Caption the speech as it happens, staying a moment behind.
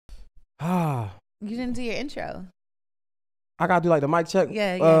You didn't do your intro. I gotta do like the mic check.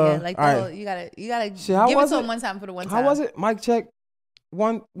 Yeah. Like right. you gotta Shit, give it to him one time for the one time. How was it? Mic check.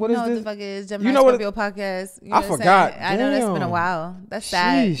 What is this? What the fuck is Gemini Scorpio Podcast? You know I forgot. I know that's been a while. That's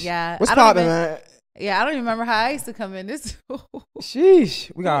sad. Sheesh. Yeah. What's poppin', man? Yeah, I don't even remember how I used to come in this.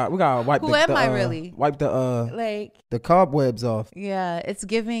 Sheesh. We got wipe Who am I really? Wipe the cobwebs off. Yeah, it's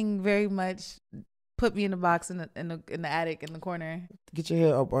giving very much. Put me in the box in the attic in the corner. Get your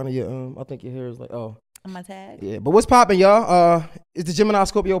hair up under your I think your hair is like on my tag. Yeah, but what's poppin', y'all? It's the Gemini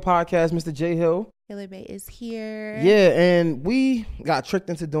Scorpio Podcast. Mr. J Hill. Hiller Bay is here. Yeah, and we got tricked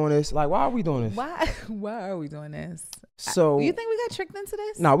into doing this. Like, why are we doing this? Why are we doing this? So you think we got tricked into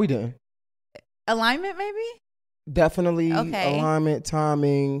this? No, we didn't. Alignment, maybe? Definitely. Okay. Alignment,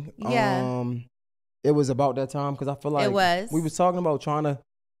 timing. Yeah. It was about that time because I feel like we was talking about trying to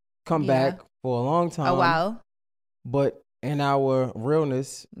come back for a long time. A while. But in our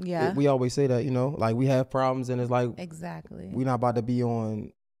realness, we always say that, like we have problems and it's like exactly we're not about to be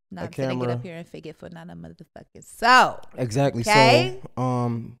on a camera. Not get up here and fake it for not a motherfucking so. Exactly. Okay?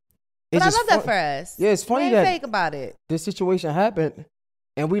 So but I love that for us. Yeah, it's funny that fake about it. This situation happened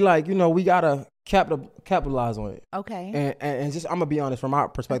and we like, we gotta capitalize on it. Okay. And just I'm gonna be honest from our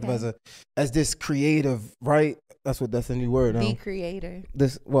perspective as this creative, right? That's a new word now. The creator.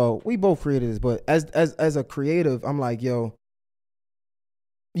 We both created this, but as a creative, I'm like, yo,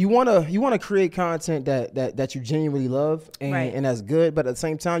 you wanna create content that you genuinely love and that's good, but at the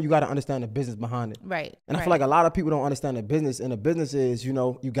same time you gotta understand the business behind it. Right. And I feel like a lot of people don't understand the business, and the business is,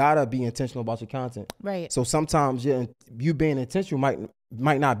 you gotta be intentional about your content. Right. So sometimes you being intentional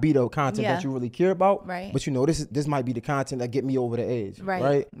might not be the content that you really care about. Right. But this might be the content that get me over the edge.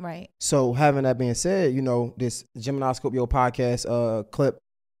 Right. Right. So having that being said, this Gemini Scorpio Podcast clip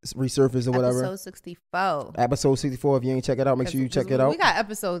resurfaced or whatever. Episode 64. Episode 64. If you ain't check it out, make sure you check it out. We got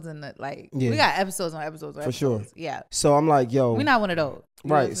episodes in the we got episodes on episodes on for episodes. Sure. Yeah. So I'm like, yo, we're not one of those.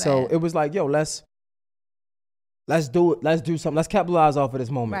 Right. So it was like, yo, let's do it. Let's do something. Let's capitalize off of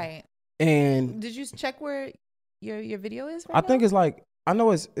this moment. Right. And did you check where your video is right now? I think it's like, I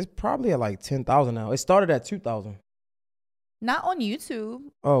know it's probably at like 10,000 now. It started at 2,000. Not on YouTube.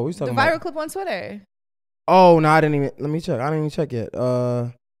 Oh, we talking the viral clip on Twitter. Oh no, I didn't even. Let me check. I didn't even check yet.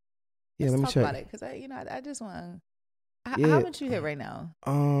 Let me talk check about it because I just want. How much you hit right now?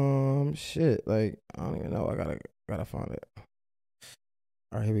 Shit. Like I don't even know. I gotta find it.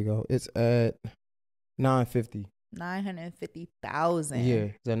 All right, here we go. It's at 950. 950,000. Yeah,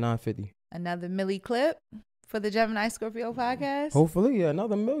 it's at 950. Another milli clip for the Gemini Scorpio Podcast. Hopefully,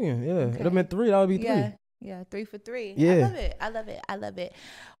 another million. Yeah, it'd have been 3. That would be 3. Yeah, 3 for 3. Yeah. I love it.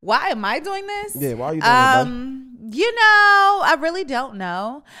 Why am I doing this? Yeah, why are you doing it? I really don't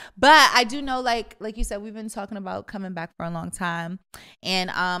know. But I do know, like you said, we've been talking about coming back for a long time.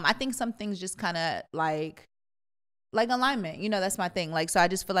 And I think some things just kind of like alignment, that's my thing. Like, so I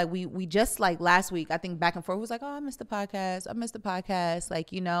just feel like we just like last week, I think back and forth was like, oh, I missed the podcast.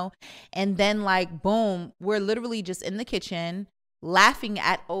 Like, and then like, boom, we're literally just in the kitchen laughing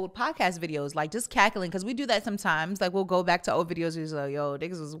at old podcast videos, like just cackling. Cause we do that sometimes. Like we'll go back to old videos. We're just like, yo,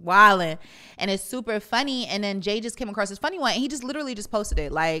 niggas was wilding. And it's super funny. And then Jay just came across this funny one. And he just literally just posted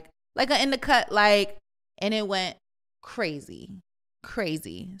it like in the cut, and it went crazy.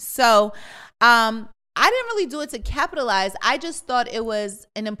 So, I didn't really do it to capitalize. I just thought it was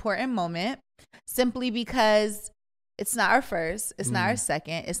an important moment simply because it's not our first, it's not our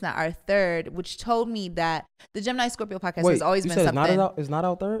second, it's not our third, which told me that the Gemini Scorpio Podcast has always been something. It's not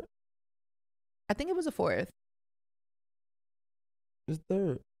our third? I think it was a fourth. It's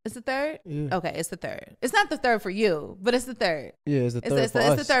third. It's the third? Yeah. Okay, it's the third. It's not the third for you, but it's the third. Yeah, it's the third it's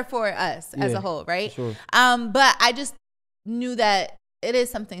the third for us as a whole, right? Sure. But I just knew that it is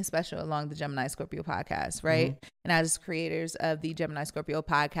something special along the Gemini Scorpio Podcast, right? Mm-hmm. And as creators of the Gemini Scorpio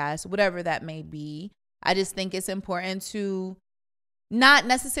Podcast, whatever that may be, I just think it's important to not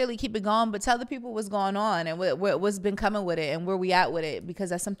necessarily keep it going, but tell the people what's going on and what's been coming with it and where we at with it,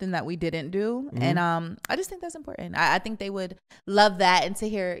 because that's something that we didn't do. Mm-hmm. And I just think that's important. I think they would love that. And to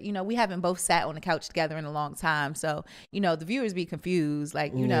hear, we haven't both sat on the couch together in a long time. So, the viewers be confused,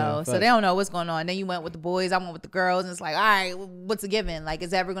 like, so they don't know what's going on. Then you went with the boys, I went with the girls. And it's like, all right, what's a given? Like,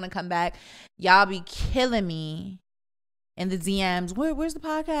 is it ever going to come back? Y'all be killing me in the DMs. Where's the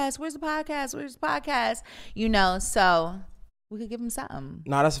podcast? Where's the podcast? Where's the podcast? So we could give them something.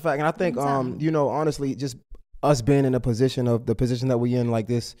 No, that's a fact. And I think, honestly, just us being in the position that we in, like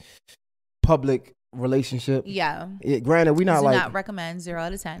this public relationship. Yeah. Granted, we not do not recommend 0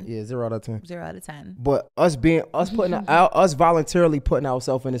 out of 10. Yeah, 0 out of 10. 0 out of 10. But us voluntarily putting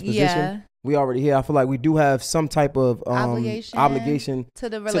ourselves in this position. we already here. I feel like we do have some type of obligation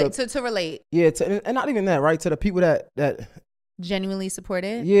to relate. Yeah, and not even that, right? To the people that genuinely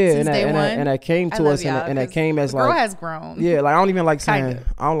supported. Yeah, since day one. And that came to us, and that came as like, girl has grown. Yeah, like I don't even like saying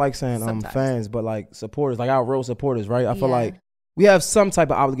I don't like saying fans, but like supporters, like our real supporters, right? I feel like we have some type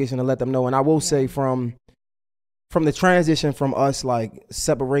of obligation to let them know. And I will say from the transition from us like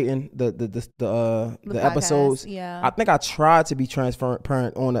separating the episodes, I think I tried to be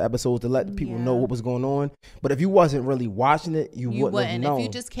transparent on the episodes to let the people know what was going on. But if you wasn't really watching it, you wouldn't have known. If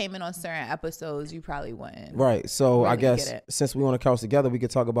you just came in on certain episodes, you probably wouldn't. Right. So really I guess since we on the couch together, we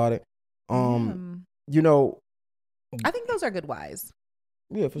could talk about it. You know, I think those are good whys.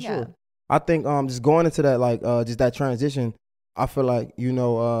 Yeah, for sure. I think just going into that, like just that transition, I feel like, you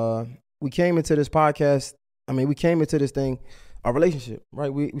know, we came into this podcast. I mean, we came into this thing, a relationship,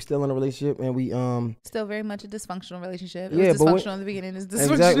 right? We still in a relationship, and we still very much a dysfunctional relationship. It was dysfunctional in the beginning. It's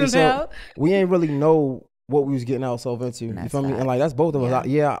dysfunctional now. So we ain't really know what we was getting ourselves into. You feel me? And like that's both of us.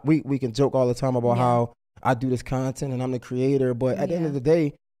 We can joke all the time about how I do this content and I'm the creator, but at the end of the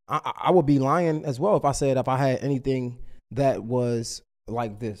day, I would be lying as well if I said if I had anything that was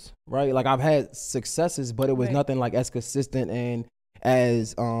like this, right? Like I've had successes, but it was nothing like as consistent and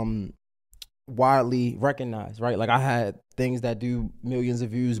as widely recognized, right? Like I had things that do millions of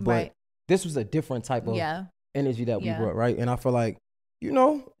views, but this was a different type of energy that we brought, right? And I feel like, you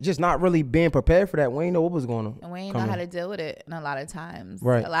know, just not really being prepared for that. We ain't know what was going on. And we ain't know how to deal with it. And a lot of times,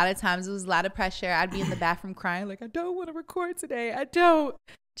 right? A lot of times it was a lot of pressure. I'd be in the bathroom crying like, I don't want to record today. I don't.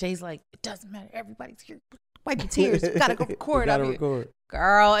 Jay's like, it doesn't matter. Everybody's here. Wipe your tears. You gotta go record.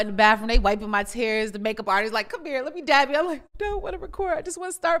 Girl, in the bathroom, they wiping my tears. The makeup artist like, come here, let me dab you. I'm like, don't want to record. I just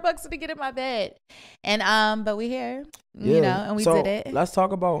want Starbucks to get in my bed. And but we here, you know, and we did it. Let's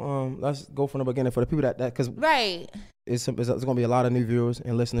talk about let's go from the beginning for the people that because it's gonna be a lot of new viewers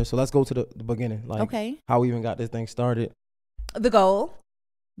and listeners. So let's go to the beginning, like how we even got this thing started. The goal.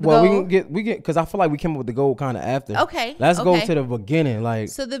 We get because I feel like we came up with the goal kind of after. Let's go to the beginning. Like,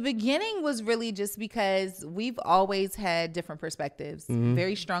 so the beginning was really just because we've always had different perspectives,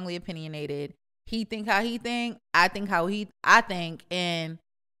 very strongly opinionated. He think how he think, I think how I think, and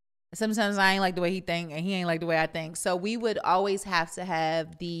sometimes I ain't like the way he think, and he ain't like the way I think. So we would always have to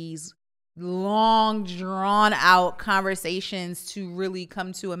have these long drawn out conversations to really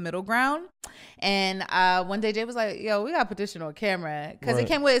come to a middle ground. And one day Jay was like, yo, we gotta put this shit on camera, because it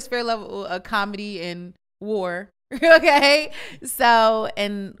came with its fair level of comedy and war. So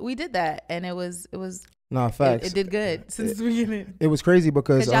and we did that, and it was facts. It did good since the beginning. It was crazy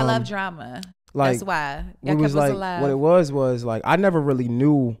because y'all love drama. Like, that's why y'all kept us alive. What it was like I never really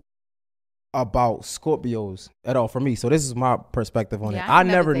knew about Scorpios at all for me. So this is my perspective on it. I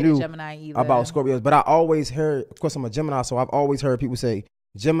never knew about Scorpios, but I always heard, of course I'm a Gemini, so I've always heard people say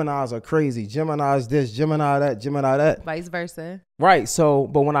Geminis are crazy. Gemini's this, Gemini that, Gemini that. Vice versa. Right. So,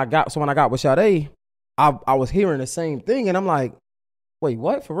 but when I got with Sade, I was hearing the same thing, and I'm like, wait,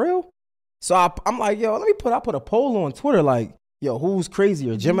 what? For real? So I'm like, yo, I put a poll on Twitter, like, yo, who's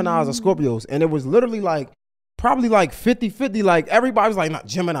crazier, Geminis or Scorpios? And it was literally like, probably like 50-50. Like everybody was like, no,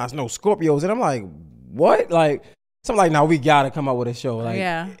 Geminis, no Scorpios. And I'm like, what? Like, so I'm like, no, we gotta come up with a show. Like,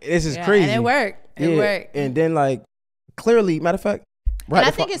 this is crazy. And it worked. It worked. And then like, clearly, matter of fact, and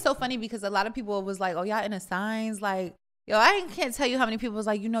I think it's so funny because a lot of people was like, oh, y'all into signs? Like, yo, I can't tell you how many people was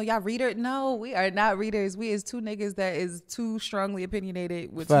like, you know, y'all reader. No, we are not readers. We is two niggas that is too strongly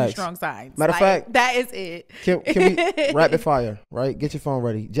opinionated with two strong signs. Matter of fact, that is it. Can we rapid fire, right? Get your phone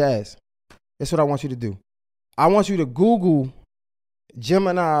ready. Jazz, that's what I want you to do. I want you to Google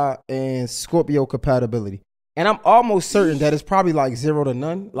Gemini and Scorpio compatibility. And I'm almost certain that it's probably like 0 to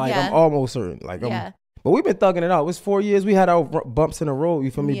none. Like, I'm almost certain. Like, but we've been thugging it out. It was 4 years. We had our bumps in the road, you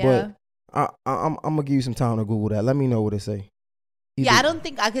feel me? But I'm going to give you some time to Google that. Let me know what it say. I don't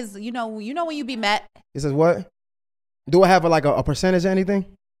think, because you know when you be mad. It says what? Do I have a percentage or anything?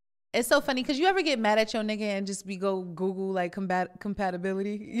 It's so funny because you ever get mad at your nigga and just go Google like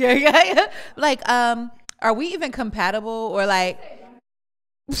compatibility? Yeah. Like, are we even compatible or like?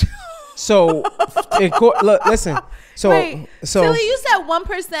 So, look, listen. So, wait, Silly, you said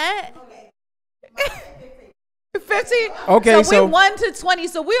 1%. 50. Okay, so we're 1 to 20,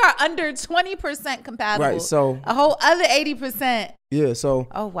 so we are under 20% compatible. Right. So a whole other 80%. Yeah. So.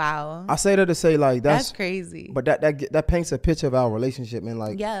 Oh wow. I say that to say like that's crazy. But that paints a picture of our relationship, man.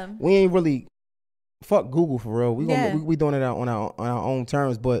 Like, we ain't really fuck Google for real. We doing it out on our own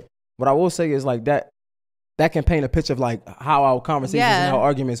terms. But what I will say is like that can paint a picture of like how our conversations and our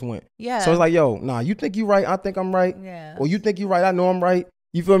arguments went. Yeah. So it's like, yo, nah, you think you right, I think I'm right. Yeah. Or you think you right, I know I'm right.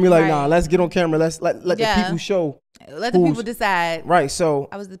 You feel me? Like, nah, let's get on camera. Let's let the people show. Let the people decide. Right. So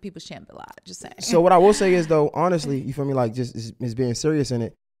I was the people's champ a lot. Just saying. So what I will say is though, honestly, you feel me? Like just is being serious in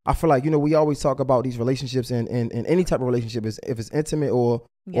it. I feel like, we always talk about these relationships and any type of relationship, is if it's intimate or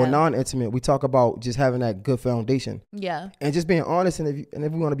non-intimate, we talk about just having that good foundation. Yeah. And just being honest, and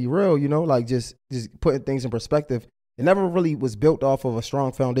if we want to be real, like just putting things in perspective. It never really was built off of a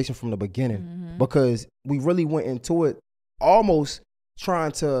strong foundation from the beginning, because we really went into it almost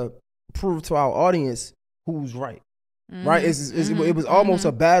trying to prove to our audience who's right. Right? It was almost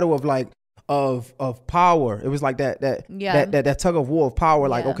a battle of like of power. It was like that tug of war of power.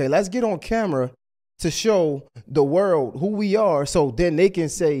 Like, okay, let's get on camera to show the world who we are, so then they can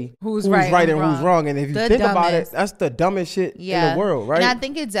say who's right and who's wrong. And if you think about it, that's the dumbest shit in the world, right? And I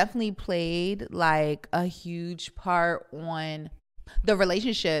think it definitely played like a huge part on the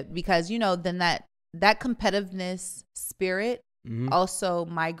relationship, because then that competitiveness spirit also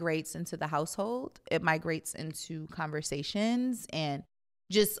migrates into the household. It migrates into conversations and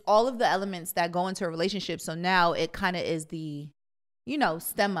just all of the elements that go into a relationship. So now it kind of is the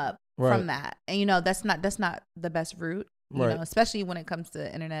stem up from that. And that's not the best route, especially when it comes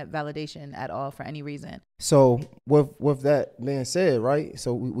to internet validation at all for any reason. So with that being said, right?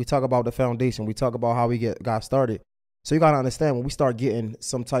 So we talk about the foundation. We talk about how we got started. So you got to understand, when we start getting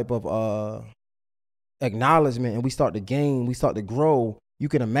some type of acknowledgement and we start to gain, we start to grow, you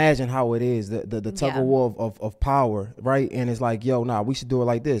can imagine how it is, the tug of war of power, right? And it's like, yo, nah, we should do it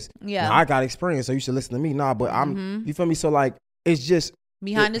like this. Yeah. Now, I got experience, so you should listen to me. Nah, but you feel me? So like, it's just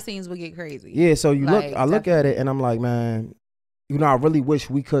behind the scenes will get crazy. Yeah. So I look at it and I'm like, man, I really wish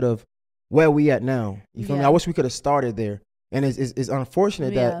we could have where we at now. You feel me? I wish we could have started there. And it's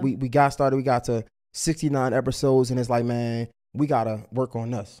unfortunate that we got started. We got to 69 episodes and it's like, man, we got to work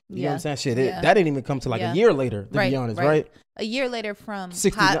on us. You know what I'm saying? Shit, that didn't even come to like a year later, to be honest, right? A year later from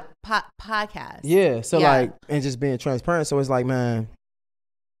podcast. Yeah. So like, and just being transparent. So it's like, man,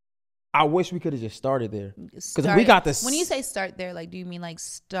 I wish we could have just started there. Because we got this. When you say start there, like, do you mean like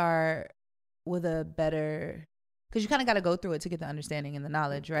start with a better, because you kind of got to go through it to get the understanding and the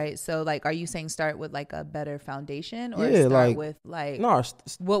knowledge, right? So like, are you saying start with like a better foundation, or start with like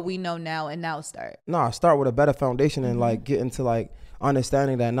what we know now and now start? Start with a better foundation and like get into like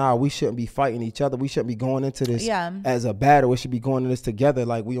understanding that we shouldn't be fighting each other. We shouldn't be going into this as a battle. We should be going into this together,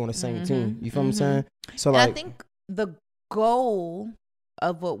 like we on the same team. You feel what I'm saying? So and like, I think the goal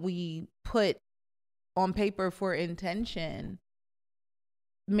of what we put on paper for intention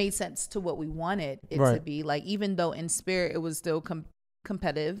made sense to what we wanted it to be. Like, even though in spirit it was still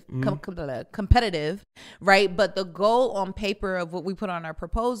competitive, right? But the goal on paper of what we put on our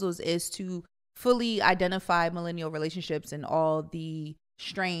proposals is to fully identify millennial relationships and all the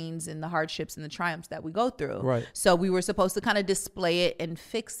strains and the hardships and the triumphs that we go through. Right. So we were supposed to kind of display it and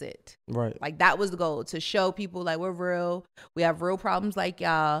fix it. Right. Like, that was the goal, to show people like we're real. We have real problems like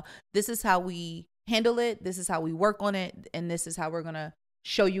y'all. This is how we handle it. This is how we work on it. And this is how we're going to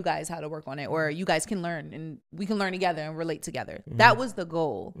show you guys how to work on it, or you guys can learn and we can learn together and relate together. That was the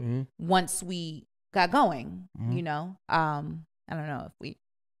goal once we got going, I don't know if we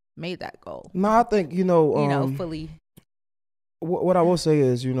made that goal. No, I think, fully. What I will say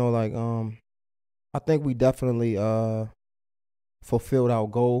is, like, I think we definitely fulfilled our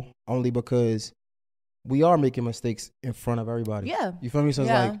goal, only because we are making mistakes in front of everybody. Yeah. You feel me? So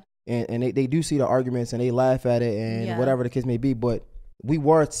it's like, and they do see the arguments and they laugh at it and whatever the case may be, but we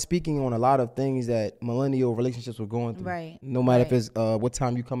were speaking on a lot of things that millennial relationships were going through. Right. No matter if it's what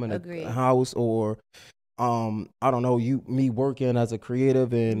time you come in the house, or I don't know, me working as a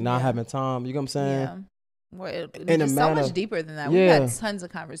creative and not having time. You know what I'm saying? Yeah. Well, it's so much deeper than that. We had tons of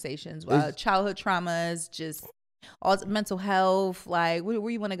conversations about childhood traumas, just all mental health. Like,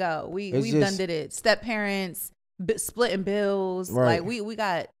 where you want to go? We've done did it. Step parents, splitting bills. Right. Like, we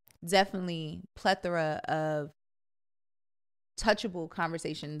got definitely plethora of touchable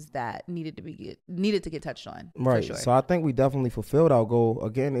conversations that needed to get touched on. Right. For sure. So I think we definitely fulfilled our goal.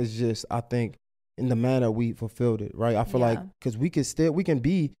 Again, it's just, I think, in the manner we fulfilled it, right? I feel like, because we can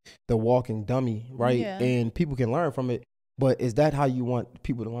be the walking dummy, right? Yeah. And people can learn from it. But is that how you want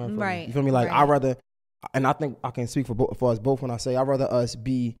people to learn from it? You feel me? Like, I'd rather, and I think I can speak for us both when I say I'd rather us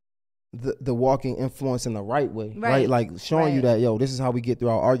be the walking influence in the right way, right? Like, showing you that, yo, this is how we get through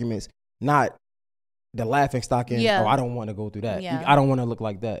our arguments, not the laughing stock in, I don't want to go through that. I don't want to look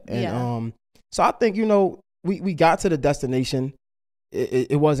like that. And so I think, we got to the destination.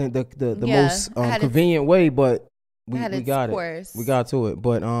 It wasn't the most convenient way, but we got it. We got to it.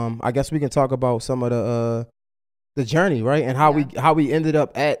 But I guess we can talk about some of the journey, right? And how we ended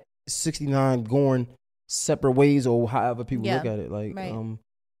up at 69 going separate ways or however people look at it. Like,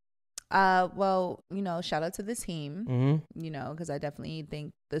 well, shout out to the team, because I definitely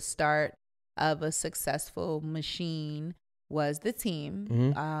think the start of a successful machine was the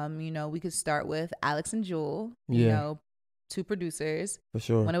team. We could start with Alex and Jewel, two producers. For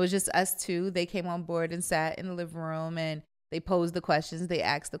sure. When it was just us two, they came on board and sat in the living room and they posed the questions, they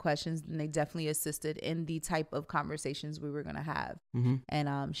asked the questions, and they definitely assisted in the type of conversations we were going to have.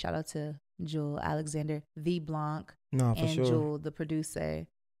 And shout out to Jewel Alexander, the Blanc, and sure. Jewel, the producer.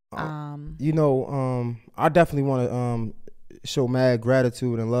 I definitely want to show mad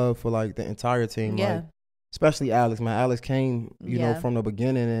gratitude and love for like the entire team. Like, especially Alex, man. Alex came, from the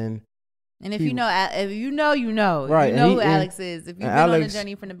beginning, and if you know, right? You know who Alex is. If you've been on the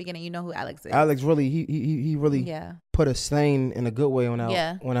journey from the beginning, you know who Alex is. Alex really, he really put a stain in a good way on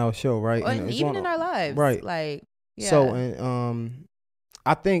our show, right? And even in our lives, right? Like, So, and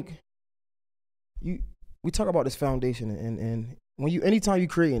I think we talk about this foundation, and when anytime you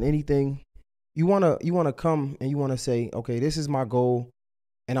create anything, you wanna come and you wanna say, okay, this is my goal,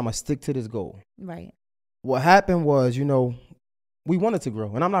 and I'm gonna stick to this goal. Right. What happened was, we wanted to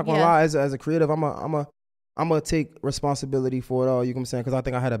grow, and I'm not gonna lie. As a creative, I'm gonna take responsibility for it all. You know what I'm saying? Because I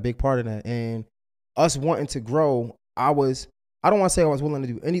think I had a big part in that, and us wanting to grow. I don't want to say I was willing to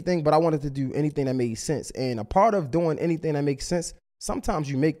do anything, but I wanted to do anything that made sense. And a part of doing anything that makes sense, sometimes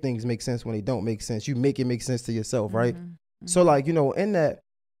you make things make sense when they don't make sense. You make it make sense to yourself, right? So like, in that,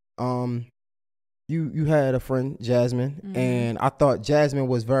 you had a friend, Jasmine, and I thought Jasmine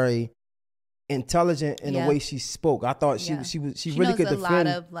was very intelligent in the way she spoke. I thought she really could defend a lot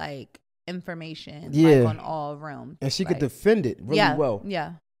of like information, like on all realms, and she could defend it really well.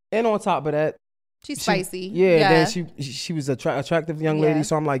 Yeah, and on top of that, she's spicy. Then she was an attractive young lady.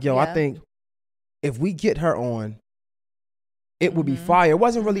 So I'm like, I think if we get her on, it would be fire. It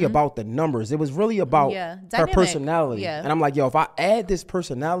wasn't really about the numbers. It was really about her personality. And I'm like, if I add this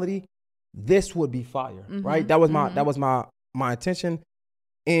personality, this would be fire, right? That was my intention.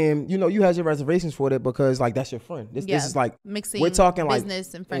 And you had your reservations for it because like that's your friend. This is like mixing. We're talking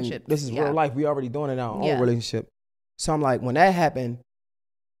business and friendship. This is real life. We already doing it in our own relationship. So I'm like, when that happened,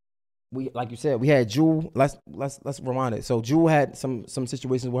 we, like you said, we had Jewel. Let's rewind it. So Jewel had some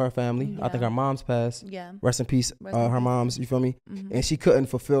situations with her family. I think her mom's passed. Yeah. Rest in peace. Her mom's. You feel me? And she couldn't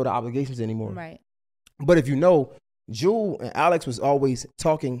fulfill the obligations anymore. Right. But if Jewel and Alex was always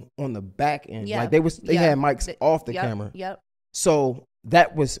talking on the back end. Like they had mics off the camera. Yep. So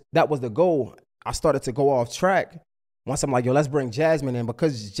that was the goal. I started to go off track once I'm like, let's bring Jasmine in,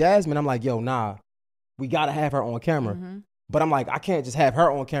 because Jasmine, I'm like, nah, we gotta have her on camera. But I'm like, I can't just have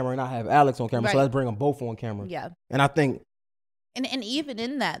her on camera and not have Alex on camera. So let's bring them both on camera. Yeah. And I think, and even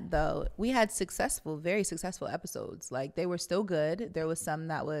in that though, we had very successful episodes. Like they were still good. There was some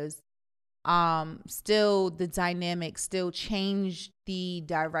that was still the dynamic still changed the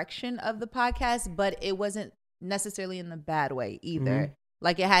direction of the podcast, but it wasn't necessarily in the bad way either.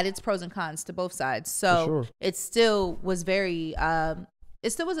 Like it had its pros and cons to both sides. So it still was very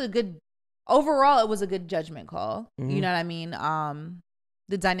overall it was a good judgment call. You know what I mean?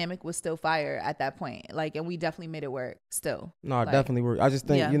 The dynamic was still fire at that point. Like, and we definitely made it work still. No, it definitely worked. I just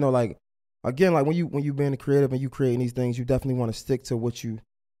think, like again, like when you being creative and you creating these things, you definitely want to stick to what you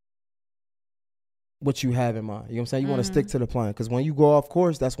have in mind. You know what I'm saying? You want to stick to the plan, because when you go off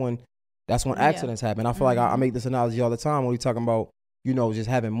course, that's when accidents happen. I feel like I make this analogy all the time when we talking about, just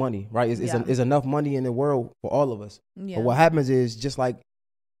having money, right? It's enough money in the world for all of us. Yeah. But what happens is, just like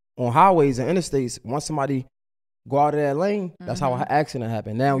on highways and interstates, once somebody go out of that lane, that's how an accident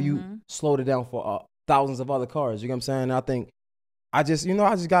happened. Now you slowed it down for thousands of other cars. You know what I'm saying? And I think I just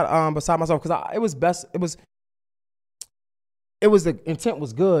got beside myself, because it was best. It was the intent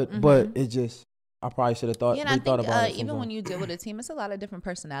was good, but it just, I probably should have thought. Yeah, and I think even when you deal with a team, it's a lot of different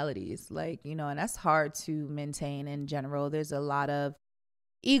personalities, like, and that's hard to maintain in general. There's a lot of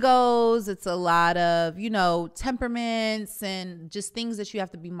egos. It's a lot of, temperaments and just things that you have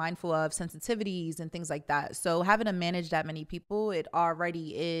to be mindful of, sensitivities and things like that. So having to manage that many people, it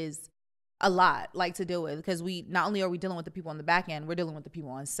already is a lot, like, to deal with, because we not only are we dealing with the people on the back end, we're dealing with the people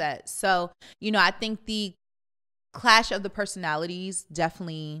on set. So, I think the clash of the personalities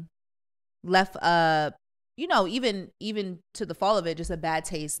definitely left even to the fall of it, just a bad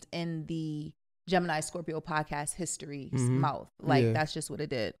taste in the Gemini Scorpio podcast history's mouth. Like that's just what it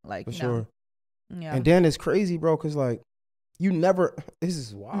did. Like, for sure. Yeah. And then it's crazy, bro, because like this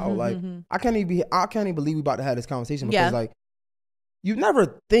is wild. Like I can't even believe we about to have this conversation, because like you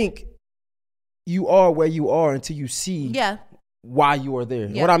never think you are where you are until you see why you are there.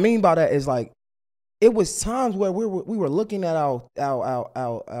 What I mean by that is, like, it was times where we were looking at our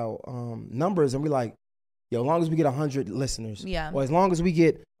numbers, and we like, yo, as long as we get 100 listeners, yeah, or as long as we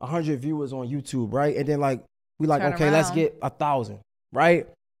get 100 viewers on YouTube, right? And then like we like, Turn okay, around. let's get 1,000, right?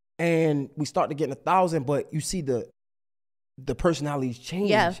 And we start to get 1,000, but you see the personalities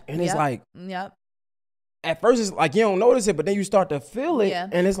change, and it's like, at first it's like you don't notice it, but then you start to feel it,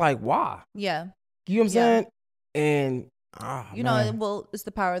 and it's like, why? Yeah, you know what I'm saying? And you man. know, well, it's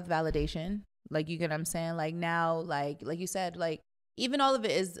the power of validation. Like, you get what I'm saying? Like now, like you said, like even all of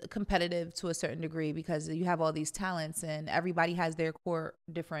it is competitive to a certain degree because you have all these talents and everybody has their core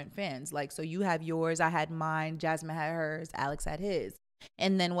different fans. Like, so you have yours, I had mine, Jasmine had hers, Alex had his.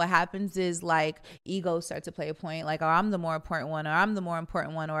 And then what happens is like egos start to play a point, like, oh, I'm the more important one, or I'm the more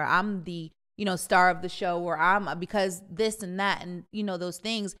important one, or I'm the, you know, star of the show, or I'm because this and that, and you know, those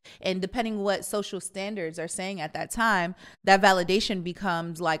things. And depending what social standards are saying at that time, that validation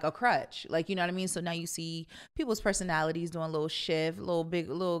becomes like a crutch, like, you know what I mean? So now you see people's personalities doing a little shift, get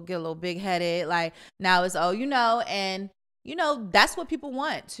a little big headed, like now it's, oh, you know, and you know, that's what people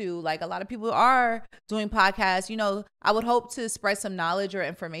want to, like, a lot of people are doing podcasts, you know, I would hope to spread some knowledge or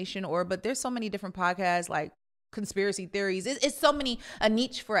information, but there's so many different podcasts, like conspiracy theories. It's so many, a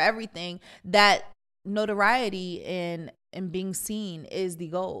niche for everything, that notoriety and being seen is the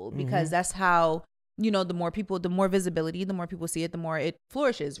goal, because that's how, you know, the more visibility, the more people see it, the more it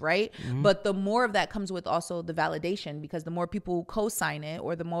flourishes, right? But the more of that comes with also the validation, because the more people co-sign it,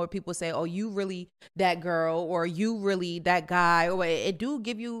 or the more people say, oh, you really that girl, or you really that guy, or it do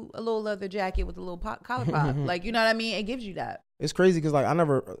give you a little leather jacket with a little collar pop. Like, you know what I mean? It gives you that. It's crazy because like I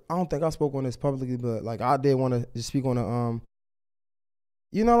don't think I spoke on this publicly, but like I did want to just speak on a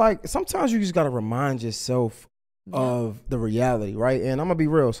you know, like sometimes you just gotta remind yourself of the reality, right? And I'm gonna be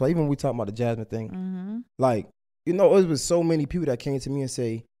real. So even when we talk about the Jasmine thing, like, you know, it was so many people that came to me and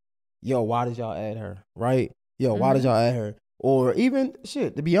say, yo, why did y'all add her? Right? Yo, why did y'all add her? Or even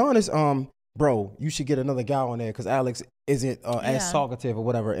shit, to be honest, bro, you should get another guy on there because Alex isn't as talkative or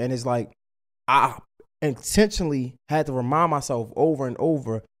whatever. And it's like, I intentionally had to remind myself over and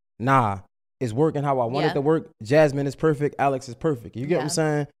over, nah, it's working how I want it to work. Jasmine is perfect. Alex is perfect. You get what I'm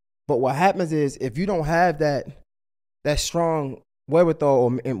saying? But what happens is if you don't have that strong wherewithal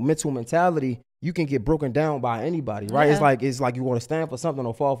or mental mentality, you can get broken down by anybody, right? It's like you want to stand for something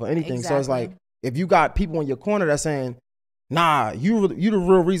or fall for anything. Exactly. So it's like if you got people in your corner that's saying, nah, you the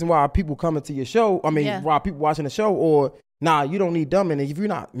real reason why people coming to your show. I mean, why people watching the show, or nah, you don't need them. And if you're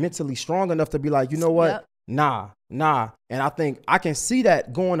not mentally strong enough to be like, you know what? Nah. And I think I can see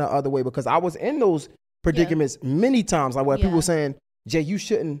that going the other way because I was in those predicaments many times, like where people saying, Jay, you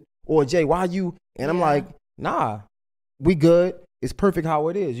shouldn't, or Jay, why you? And I'm like, nah, we good. It's perfect how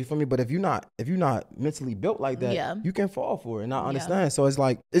it is. You feel me? But if you're not mentally built like that, you can fall for it. And I understand. So it's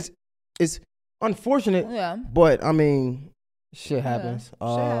like it's unfortunate. But I mean, shit happens.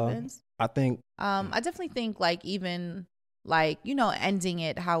 Shit happens. I think. I definitely think like even like, you know, ending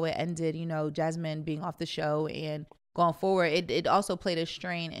it how it ended, you know, Jasmine being off the show and going forward, it also played a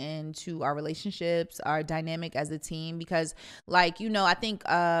strain into our relationships, our dynamic as a team, because like, you know, I think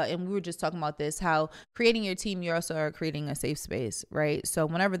and we were just talking about this, how creating your team, you also are creating a safe space, right? So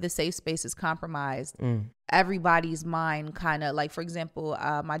whenever the safe space is compromised, everybody's mind kind of like, for example,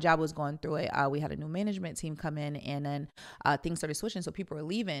 my job was going through it. We had a new management team come in, and then things started switching, so people were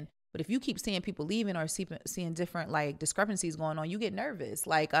leaving. But if you keep seeing people leaving or seeing different like discrepancies going on, you get nervous.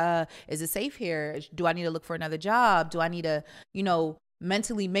 Like, is it safe here? Do I need to look for another job? Do I need to, you know,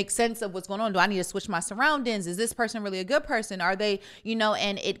 mentally make sense of what's going on? Do I need to switch my surroundings? Is this person really a good person? Are they, you know,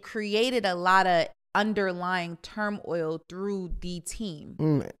 and it created a lot of underlying turmoil through the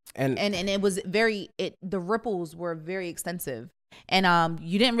team. And it was the ripples were very extensive. And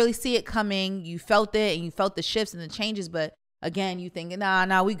you didn't really see it coming. You felt it, and you felt the shifts and the changes, but again, you think,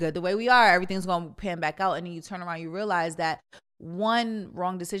 nah, we good the way we are. Everything's going to pan back out. And then you turn around, you realize that one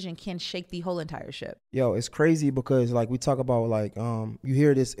wrong decision can shake the whole entire ship. Yo, it's crazy because like we talk about like, you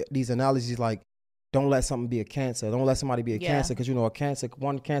hear these analogies like, don't let something be a cancer. Don't let somebody be a cancer because, you know,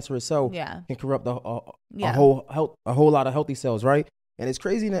 one cancerous cell can corrupt a whole lot of healthy cells, right? And it's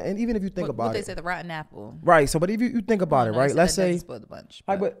crazy. And even if you think about what they say, the rotten apple. Right. So, but if you think about it, right? Let's say, the bunch,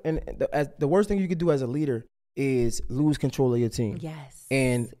 the worst thing you could do as a leader is lose control of your team. Yes.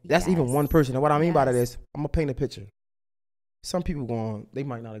 And that's even one person. And what I mean by that is, I'm going to paint a picture. Some people they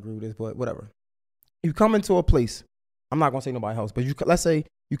might not agree with this, but whatever. You come into a place, I'm not going to say nobody's house, but let's say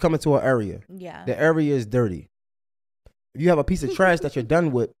you come into an area. Yeah. The area is dirty. If you have a piece of trash that you're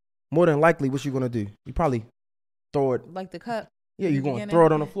done with, more than likely, what you going to do? You probably throw it. Like the cup. Yeah, you're going to throw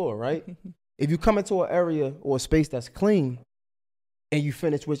it on the floor, right? If you come into an area or a space that's clean, and you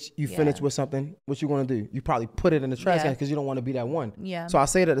finish with something, what you going to do? You probably put it in the trash can because you don't want to be that one. Yeah. So I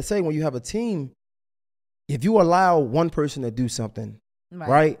say that to say when you have a team, if you allow one person to do something,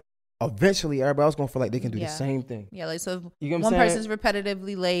 right? Eventually, everybody else gonna feel like they can do the same thing. Yeah, like so. You know one person's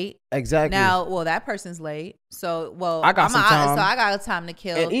repetitively late. Exactly. Now, well, that person's late. So, I got some time. So I got time to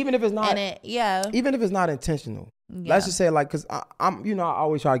kill. And even if it's not, even if it's not intentional, let's just say like, because I'm, I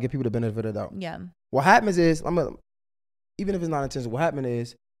always try to give people the benefit of the doubt. Yeah. What happens is, even if it's not intentional, what happens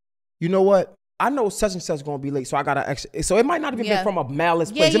is, you know what? I know such and such is gonna be late, so I gotta actually. So it might not even be from a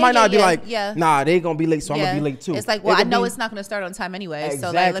malice place. It might not be like, nah, they gonna be late, so I'm gonna be late too. It's like, well, I know it's not gonna start on time anyway.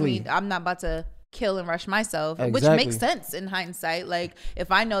 Exactly. So like, I'm not about to kill and rush myself, which makes sense in hindsight. Like,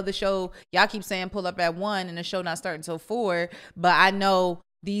 if I know the show, y'all keep saying pull up at 1 and the show not starting until 4, but I know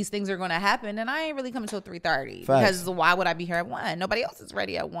these things are gonna happen, and I ain't really coming till 3:30 because why would I be here at 1? Nobody else is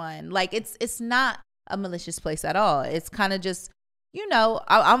ready at 1. Like, it's not a malicious place at all. It's kind of just,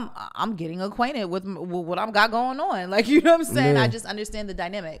 I'm getting acquainted with what I've got going on. Like, you know what I'm saying? I just understand the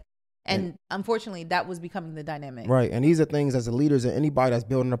dynamic. And unfortunately, that was becoming the dynamic. Right. And these are things as a leaders and anybody that's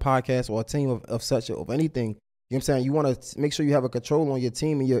building a podcast or a team of anything, you know what I'm saying? You want to make sure you have a control on your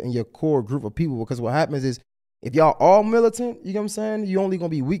team and your core group of people, because what happens is if y'all all militant, you know what I'm saying? You only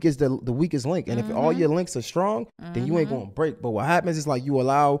going to be weak as the weakest link. And if all your links are strong, then you ain't going to break. But what happens is like you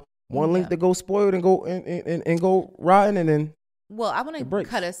allow one link to go spoiled and go and go rotten, and then well, I want to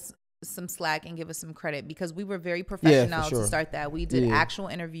cut us some slack and give us some credit because we were very professional to start that. We did actual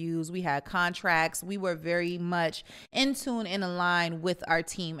interviews. We had contracts. We were very much in tune and aligned with our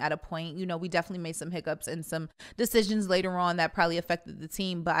team at a point. We definitely made some hiccups and some decisions later on that probably affected the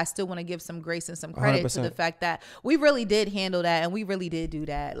team, but I still want to give some grace and some credit 100%. To the fact that we really did handle that and we really did do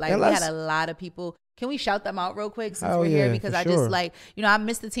that. Like, we had a lot of people. Can we shout them out real quick since we're here? Because I just I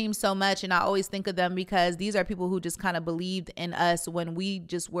miss the team so much, and I always think of them because these are people who just kind of believed in us when we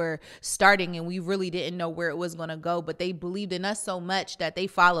just were starting and we really didn't know where it was going to go, but they believed in us so much that they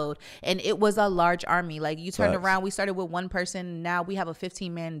followed, and it was a large army. Like, you turned around, we started with one person, now we have a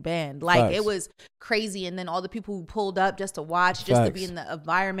 15-man band. Like, it was crazy, and then all the people who pulled up just to watch, just to be in the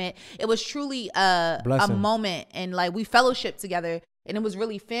environment. It was truly a moment, and like, we fellowshiped together, and it was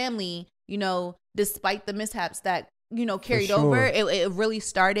really family. Despite the mishaps that, carried over, it really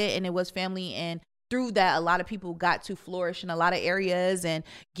started and it was family. And through that, a lot of people got to flourish in a lot of areas and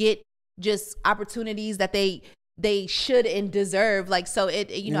get just opportunities that they should and deserve. Like, so I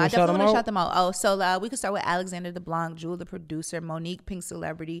definitely want to shout them out. Oh, so we could start with Alexander DeBlanc, Jewel the producer, Monique Pink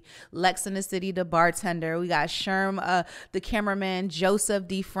Celebrity, Lex in the City the bartender. We got Sherm the cameraman, Joseph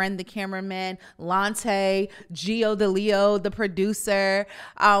D Friend the cameraman, Lante, Gio the Leo the producer.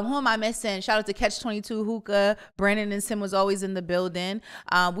 Who am I missing? Shout out to Catch 22 Hookah. Brandon and Sim was always in the building.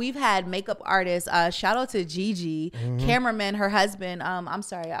 We've had makeup artists. Shout out to Gigi, cameraman, her husband. I'm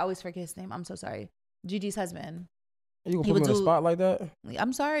sorry, I always forget his name. I'm so sorry. Gigi's husband. You gonna put me on the spot like that?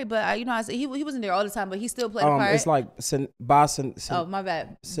 I'm sorry, but he wasn't there all the time, but he still played a part. It's like oh, my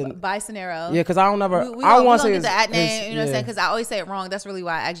bad. Bicenero. Yeah, because I don't never. I don't want to say the at name. You know what I'm saying? Because I always say it wrong. That's really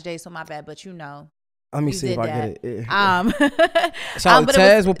why I asked Jay. So my bad. But let me see if I get it. Shout out to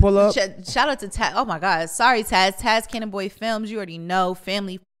Taz will pull up. Shout out to Taz. Oh my God, sorry Taz. Taz Cannon Boy Films. You already know.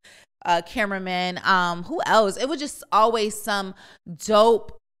 Family cameraman. Who else? It was just always some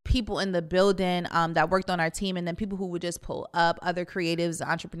dope people in the building that worked on our team, and then people who would just pull up, other creatives,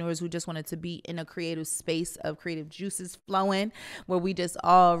 entrepreneurs who just wanted to be in a creative space of creative juices flowing, where we just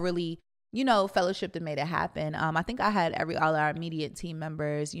all really fellowshipped and made it happen. I think I had all our immediate team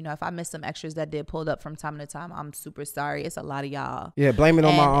members. If I missed some extras that did pulled up from time to time, I'm super sorry. It's a lot of y'all. Yeah, blame it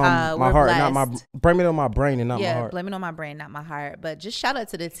on my heart, blame it on my brain and not my heart. Yeah, blame it on my brain, not my heart. But just shout out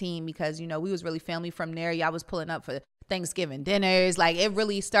to the team because we was really family from there. Y'all was pulling up for Thanksgiving dinners. Like, it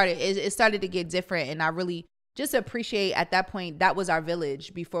really started. It started to get different, and I really just appreciate at that point that was our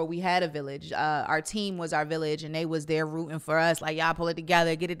village before we had a village. Our team was our village, and they was there rooting for us. Like, y'all pull it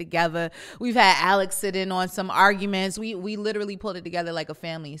together, get it together. We've had Alex sitting on some arguments. We literally pulled it together like a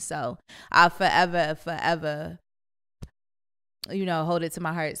family. So I'll forever hold it to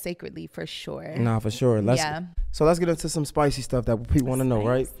my heart sacredly for sure. Nah, for sure. So let's get into some spicy stuff that people want to know,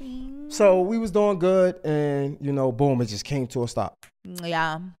 right? So we was doing good, and boom, it just came to a stop.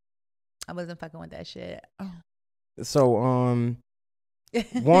 Yeah, I wasn't fucking with that shit. So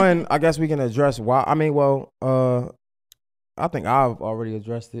one, I guess we can address why. I mean, I think I've already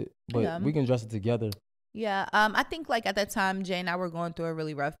addressed it, but we can address it together. Yeah, I think like at that time, Jay and I were going through a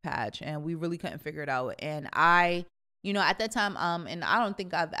really rough patch, and we really couldn't figure it out. And at that time, and I don't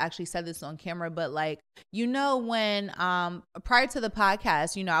think I've actually said this on camera, but like, when prior to the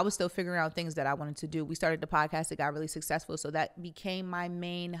podcast, I was still figuring out things that I wanted to do. We started the podcast, it got really successful. So that became my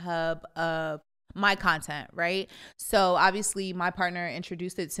main hub of my content, right? So obviously my partner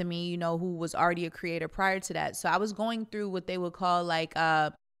introduced it to me, you know, who was already a creator prior to that. So I was going through what they would call like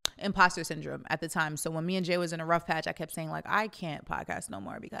imposter syndrome at the time. So when me and Jay was in a rough patch, I kept saying like, I can't podcast no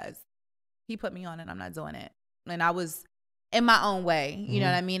more because he put me on and I'm not doing it. And I was in my own way, you know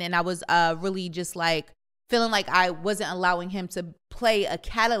what I mean? And I was really just like feeling like I wasn't allowing him to play a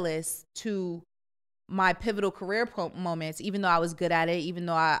catalyst to my pivotal career moments, even though I was good at it, even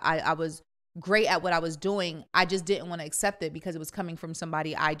though I was great at what I was doing. I just didn't want to accept it because it was coming from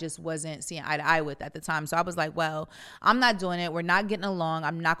somebody I just wasn't seeing eye to eye with at the time. So I was like, well, I'm not doing it. We're not getting along.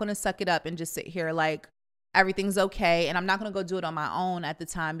 I'm not going to suck it up and just sit here like everything's okay. And I'm not going to go do it on my own at the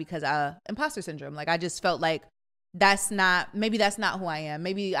time because imposter syndrome. Like I just felt like maybe that's not who I am.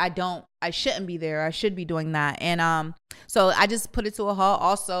 Maybe I shouldn't be there. I should be doing that. And so I just put it to a halt.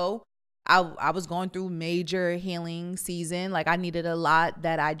 Also, I was going through major healing season. Like I needed a lot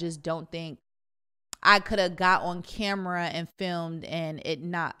that I just don't think I could have got on camera and filmed and it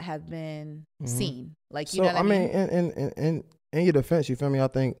not have been seen. Like, you know what I mean? In your defense, you feel me? I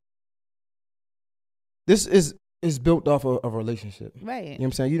think this is built off of a relationship. Right. You know what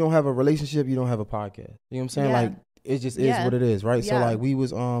I'm saying? You don't have a relationship, you don't have a podcast. You know what I'm saying? Yeah. Like it just is what it is, right? Yeah. So like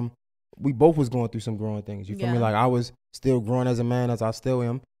we both was going through some growing things. You feel me? Like I was still growing as a man as I still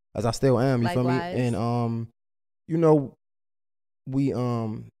am. You Likewise. Feel me? And you know,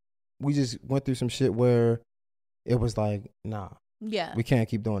 we just went through some shit where it was like, nah. Yeah. We can't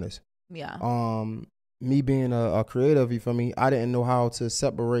keep doing this. Yeah. Me being a creative, you feel me? I didn't know how to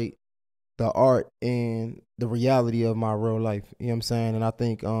separate the art and the reality of my real life. You know what I'm saying? And I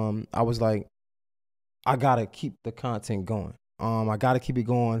think I was like, I gotta keep the content going. I gotta keep it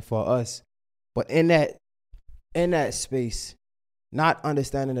going for us. But in that space, not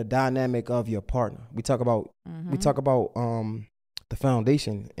understanding the dynamic of your partner. We talk about the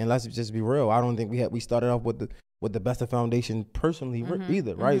foundation, and let's just be real. I don't think we started off with the best of foundation personally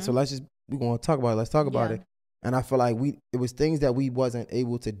either, right? So we gonna talk about it. Let's talk about it. And I feel like it was things that we wasn't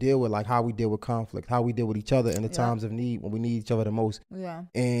able to deal with, like how we deal with conflict, how we deal with each other in the times of need when we need each other the most. Yeah.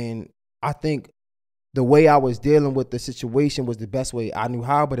 And I think the way I was dealing with the situation was the best way I knew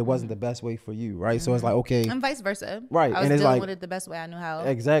how, but it wasn't the best way for you, right? So it's like, okay. And vice versa. Right. I was dealing with it the best way I knew how.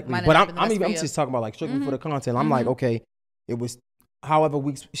 Exactly. But I'm just talking about like strictly for the content. I'm like, okay, it was however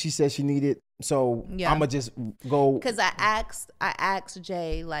weeks she said she needed. So I'm going to just go. Because I asked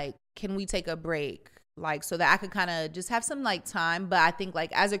Jay, like, can we take a break? Like, so that I could kind of just have some like time. But I think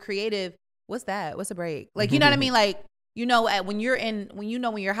like as a creative, what's that? What's a break? Like, you know what I mean? Like, you know, when you're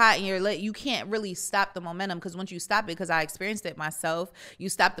hot and you're lit, you can't really stop the momentum, because once you stop it, because I experienced it myself, you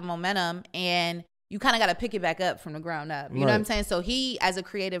stop the momentum and you kind of got to pick it back up from the ground up. You know what I'm saying? So he, as a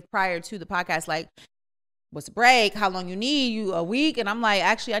creative prior to the podcast, like, what's a break? How long you need? You a week? And I'm like,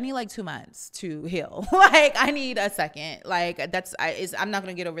 actually, I need like 2 months to heal. Like, I need a second. Like, I'm not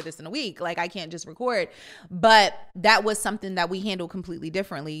going to get over this in a week. Like, I can't just record. But that was something that we handled completely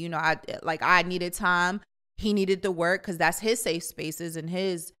differently. You know, I needed time. He needed the work because that's his safe spaces and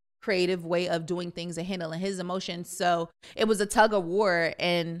his creative way of doing things and handling his emotions. So it was a tug of war,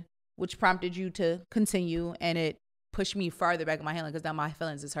 and which prompted you to continue, and it pushed me farther back in my handling because now my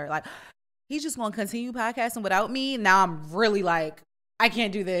feelings is hurt. Like, he's just going to continue podcasting without me. Now I'm really like, I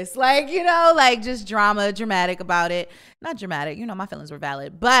can't do this. Like, you know, like just dramatic about it. Not dramatic. You know, my feelings were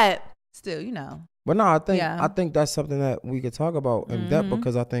valid, but still, you know. But no, I think that's something that we could talk about in depth,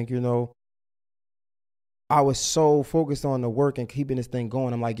 because I think, you know, I was so focused on the work and keeping this thing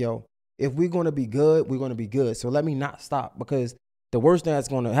going. I'm like, yo, if we're going to be good, we're going to be good. So let me not stop, because the worst thing that's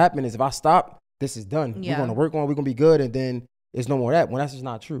going to happen is if I stop, this is done. Yeah. We're going to work on it. We're going to be good. And then there's no more of that. Well, that's just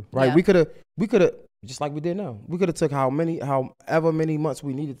not true, right? Yeah. We could have, just like we did now, we could have took however many months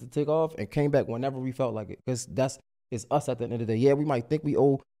we needed to take off and came back whenever we felt like it. Because it's us at the end of the day. Yeah, we might think we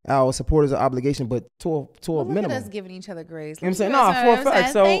owe our supporters an obligation, but to a minimum. Look at us giving each other grace. You know what I'm saying? No, for a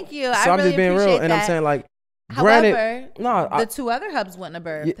fact. So, thank you. So I'm really just being real. That. And I'm saying, like, however, the two other hubs wouldn't have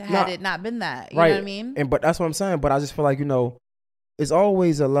birthed had it not been that. You know what I mean? But that's what I'm saying. But I just feel like, you know, it's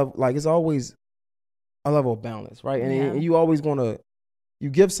always a level, like it's always a level of balance, right? And you always gonna, you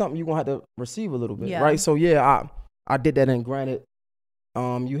give something, you're gonna have to receive a little bit, right? So I did that, and granted,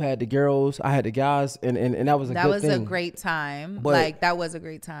 you had the girls, I had the guys, and that was a good thing. That was a great time. But that was a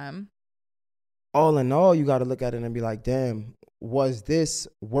great time. All in all, you got to look at it and be like, damn, was this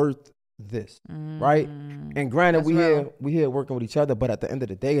worth this, right? And granted, we here working with each other, but at the end of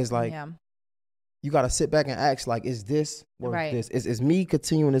the day, it's like, you got to sit back and ask, like, is this worth this? Is me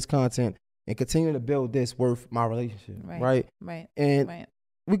continuing this content and continuing to build this worth my relationship, right? And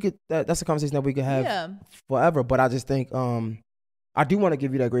we could, that's a conversation that we could have forever. But I just think I do want to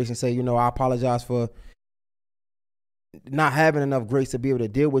give you that grace and say, I apologize for not having enough grace to be able to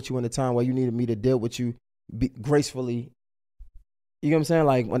deal with you in the time where you needed me to deal with you gracefully. You know what I'm saying?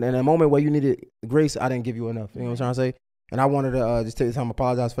 Like in a moment where you needed grace, I didn't give you enough. You know what I'm trying to say? And I wanted to just take the time to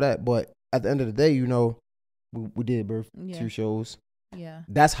apologize for that. But at the end of the day, we did birth 2 shows. Yeah.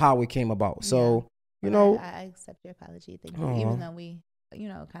 That's how it came about. So, I accept your apology. Thank you. Even though we,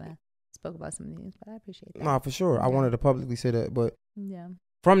 kind of spoke about some things, but I appreciate that. Nah, for sure. Yeah. I wanted to publicly say that. But yeah.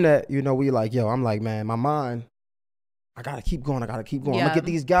 From that, we like, I'm like, man, my mind, I got to keep going. Yeah. I'm going to get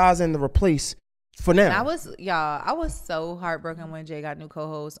these guys in the replace for now. And I was so heartbroken when Jay got new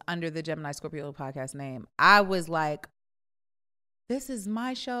co-host under the Gemini Scorpio Podcast name. I was like, this is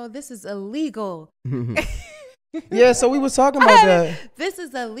my show. This is illegal. Yeah, so we was talking about that. This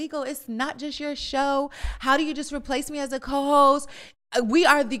is illegal. It's not just your show. How do you just replace me as a co-host? We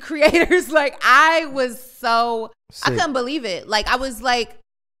are the creators. Like, I was so sick. I couldn't believe it. Like, I was like,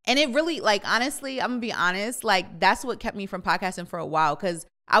 and it really, like, honestly, I'm gonna be honest, like, that's what kept me from podcasting for a while, because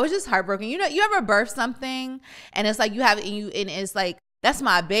I was just heartbroken. You ever birth something and it's like you have it and it's like, that's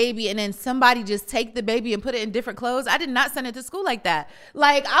my baby, and then somebody just take the baby and put it in different clothes. I did not send it to school like that.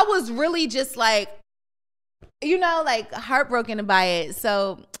 Like, I was really just like, like heartbroken by it.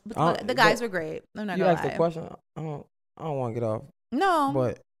 So the guys were great. I'm not gonna lie. You asked the question. I don't want to get off. No,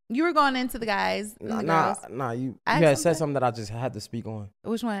 but you were going into the guys. Nah. You had said something that I just had to speak on.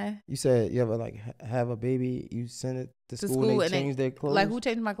 Which one? You said you ever like have a baby, you send it to school and they change their clothes. Like, who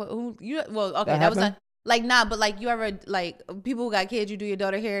changed my clothes? Well, okay, that was not. Like, nah, but like, you ever, like, people who got kids, you do your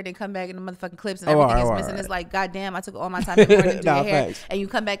daughter hair, they come back and the motherfucking clips and everything is missing. It's like, goddamn, I took all my time in the morning to do your hair. And you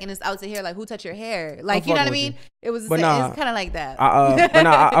come back and it's out to hair. Like, who touched your hair? Like, you know what I mean? It was, it's kind of like that.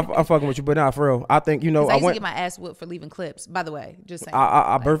 I'm fucking with you, but nah, for real. I think, I used to get my ass whooped for leaving clips, by the way. Just saying.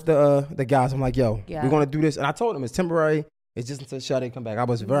 I birthed the guys. I'm like, yo, we're going to do this. And I told them it's temporary. It's just until Sade come back. I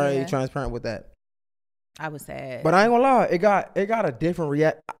was very transparent with that. I was sad. But I ain't gonna lie. It got a different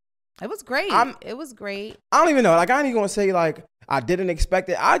react. It was great. It was great. I don't even know. Like, I ain't even gonna say like I didn't expect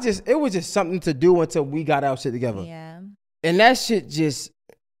it. It was just something to do until we got our shit together. Yeah. And that shit just,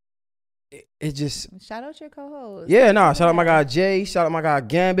 it just. Shout out your co-host. Yeah, no. Shout out my guy Jay. Shout out my guy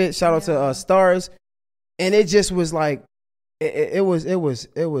Gambit. Shout out to Stars. And it just was like, it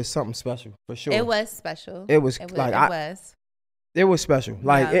was something special for sure. It was special. It was special.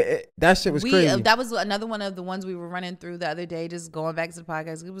 Like, that shit was crazy. That was another one of the ones we were running through the other day, just going back to the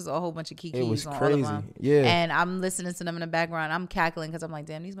podcast. It was a whole bunch of kikis. It was on crazy. All of them. Yeah. And I'm listening to them in the background. I'm cackling because I'm like,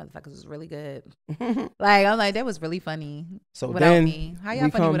 damn, these motherfuckers was really good. Like, I'm like, that was really funny. So without me. How y'all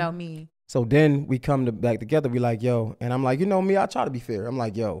funny without me? So then we come back together. We like, yo. And I'm like, me, I try to be fair. I'm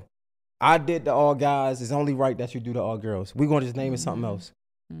like, yo, I did the all guys. It's only right that you do the all girls. We're going to just name it something else.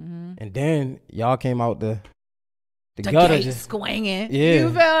 Mm-hmm. And then y'all came out the gutter just swinging. Yeah. You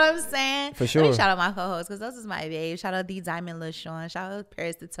feel what I'm saying? For sure. Let me shout out my co-hosts because those is my babe. Shout out D Diamond LaShawn. Shout out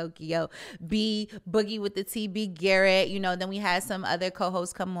Paris to Tokyo. B Boogie with the TB Garrett. Then we had some other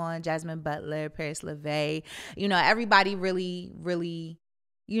co-hosts come on. Jasmine Butler, Paris LeVay. Everybody really, really,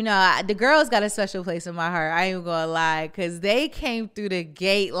 the girls got a special place in my heart. I ain't gonna lie, because they came through the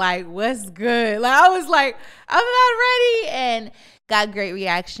gate like, what's good? Like, I was like, I'm not ready, and got great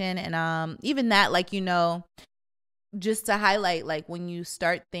reaction. And even that, like, just to highlight, like, when you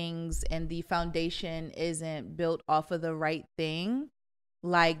start things and the foundation isn't built off of the right thing,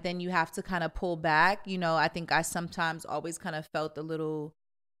 like, then you have to kind of pull back. I think I sometimes always kind of felt a little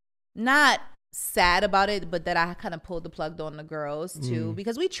not sad about it, but that I kind of pulled the plug on the girls too,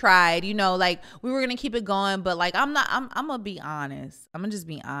 because we tried, like, we were gonna keep it going, but like, I'm gonna be honest. I'm gonna just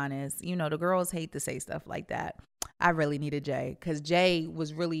be honest. The girls hate to say stuff like that. I really needed Jay, because Jay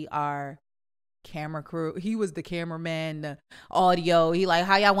was really our camera crew. He was the cameraman, the audio. He like,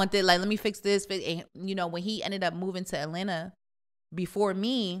 how y'all want it? Like, let me fix this. And, when he ended up moving to Atlanta before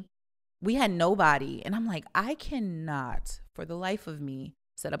me, we had nobody. And I'm like, I cannot, for the life of me,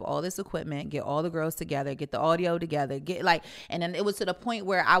 set up all this equipment, get all the girls together, get the audio together, and then it was to the point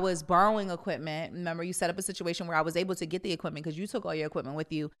where I was borrowing equipment. Remember, you set up a situation where I was able to get the equipment because you took all your equipment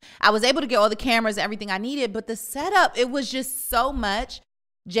with you. I was able to get all the cameras and everything I needed, but the setup, it was just so much.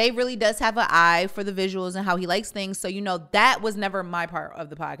 Jay really does have an eye for the visuals and how he likes things. So, that was never my part of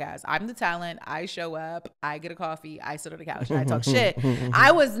the podcast. I'm the talent. I show up. I get a coffee. I sit on the couch and I talk shit.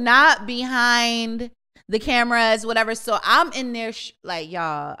 I was not behind the cameras, whatever. So I'm in there like,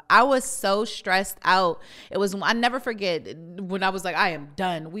 y'all, I was so stressed out. I never forget when I was like, I am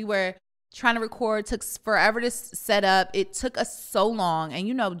done. We were trying to record, took forever to set up. It took us so long. And,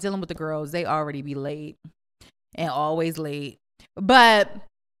 dealing with the girls, they already be late and always late. But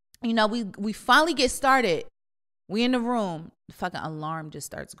we finally get started. We in the room, the fucking alarm just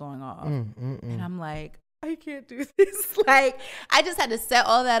starts going off. And I'm like, I can't do this. Like, I just had to set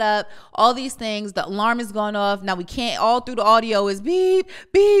all that up, all these things. The alarm is going off. Now we can't, all through the audio is beep,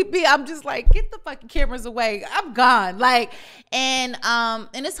 beep, beep. I'm just like, get the fucking cameras away. I'm gone. Like, and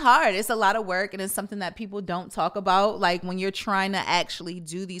it's hard. It's a lot of work, and it's something that people don't talk about. Like, when you're trying to actually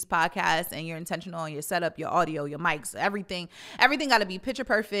do these podcasts and you're intentional on your setup, your audio, your mics, everything got to be picture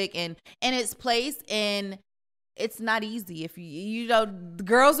perfect and in its place. And it's not easy. If you know, the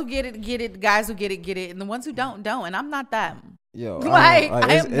girls who get it, the guys who get it, and the ones who don't. And I'm not them. Yo,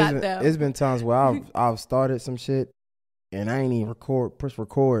 I am not them. It's been times where I've started some shit and I ain't even push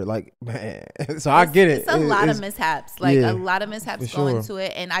record. Like, man, so I get it. It's a lot of mishaps. Like, a lot of mishaps go into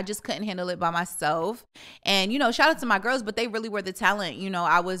it, and I just couldn't handle it by myself. And, you know, shout out to my girls, but they really were the talent. You know,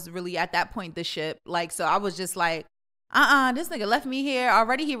 I was really at that point the ship. Like, so I was just like, this nigga left me here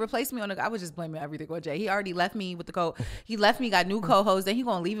already. He replaced me I was just blaming everything on Jay. He already left me with the co. He left me, got new co-hosts. Then he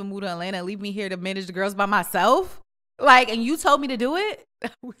gonna leave and move to Atlanta and leave me here to manage the girls by myself. Like, and you told me to do it. I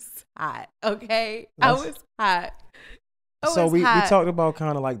was hot. Okay, I was hot. So we talked about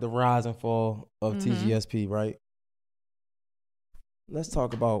kind of like the rise and fall of TGSP, right? Let's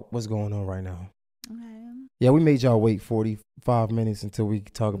talk about what's going on right now. Okay. Yeah, we made y'all wait 45 minutes until we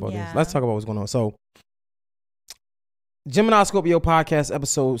talk about this. Let's talk about what's going on. So, Gemini Scorpio Podcast,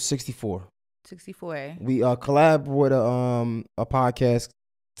 episode 64. 64. We collab with a podcast,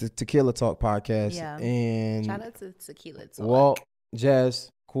 Tequila Talk Podcast. Yeah. And shout out to Tequila Talk. Walt,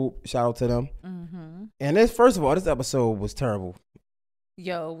 Jazz, cool. Shout out to them. Mm-hmm. And first of all, this episode was terrible.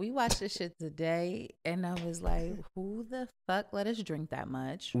 Yo, we watched this shit today, and I was like, who the fuck let us drink that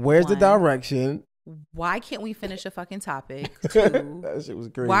much? Where's the direction? Why can't we finish a fucking topic? 2, that shit was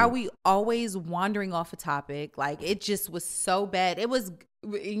crazy. Why are we always wandering off a topic? Like, it just was so bad. It was,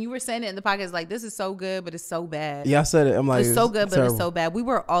 and you were saying it in the podcast, like, this is so good, but it's so bad. Yeah, I said it. I'm like, it's so good, but it's so bad. We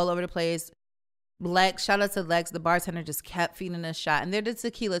were all over the place. Lex, shout out to Lex, the bartender just kept feeding us shot, and they're the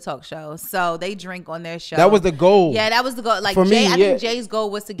Tequila Talk show, so they drink on their show. That was the goal. Yeah, that was the goal. Like, for Jay, me, I think Jay's goal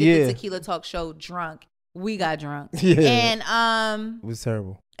was to get the Tequila Talk show drunk. We got drunk. Yeah. And it was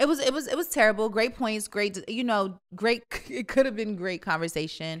terrible. It was terrible. Great points, great, great. It could have been great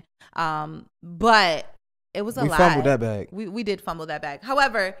conversation. But it was a lot. We fumbled that bag. We did fumble that bag.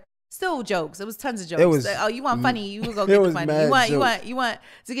 However, still jokes. It was tons of jokes. It was, you want funny? You will go get the funny. You want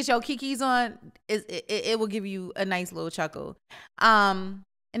to get your kikis on? It will give you a nice little chuckle. And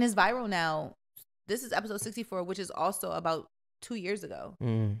it's viral now. This is episode 64, which is also about 2 years ago.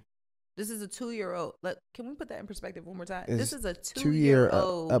 This is a 2-year-old. Can we put that in perspective one more time? This is a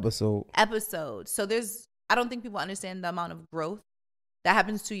 2-year-old episode. So I don't think people understand the amount of growth that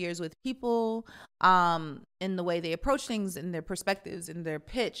happens 2 years with people, in the way they approach things, in their perspectives, in their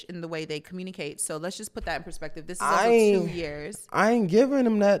pitch, in the way they communicate. So let's just put that in perspective. This is over 2 years. I ain't giving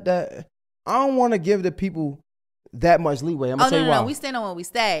them that. I don't want to give the people that much leeway. I'm gonna tell you why. No. We stand on what we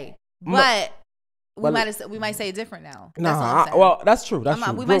say, but. We might say it different now. Well, that's true. That's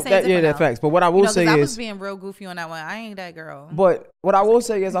true. We might say it different now. Facts. But what I will say is, I was being real goofy on that one. I ain't that girl. But what I will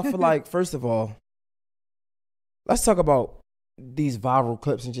say is, I feel like, first of all, let's talk about these viral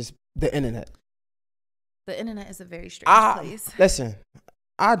clips and just the internet. The internet is a very strange place. Listen,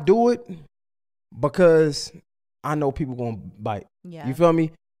 I do it because I know people gonna bite. Yeah. You feel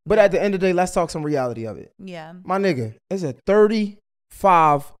me? But at the end of the day, let's talk some reality of it. Yeah. My nigga, it's a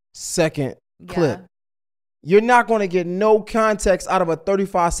 35-second clip. You're not going to get no context out of a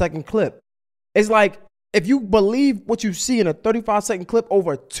 35-second clip. It's like, if you believe what you see in a 35-second clip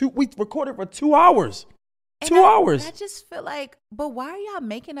we recorded for 2 hours. And 2 hours. I just feel like, but why are y'all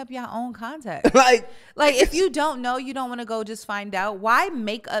making up your own context? like if you don't know, you don't want to go just find out. Why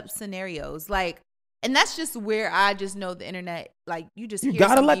make up scenarios? And that's just where I just know the internet. Like, you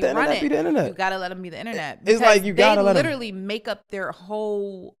gotta let the internet be the internet. You gotta let them be the internet. It's like you gotta let them. They literally make up their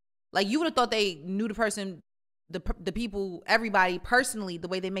whole. Like, you would have thought they knew the person, the people, everybody personally, the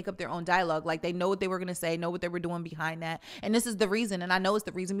way they make up their own dialogue. Like, they know what they were going to say, know what they were doing behind that. And this is the reason. And I know it's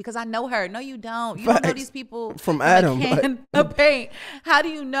the reason because I know her. No, you don't. You don't know these people from Adam. Of paint. How do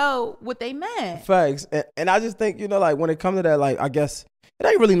you know what they meant? Facts. And I just think, like, when it comes to that, like, I guess it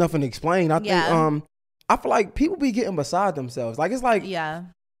ain't really nothing to explain. I think, I feel like people be getting beside themselves. Like, it's like,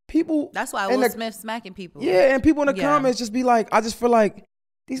 people. That's why Will Smith smacking people. Yeah. And people in the comments just be like, I just feel like,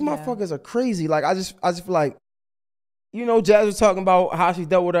 these motherfuckers are crazy. Like, I just feel like, Jazz was talking about how she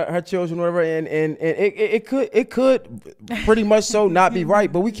dealt with her children, or whatever, and it could pretty much so not be right,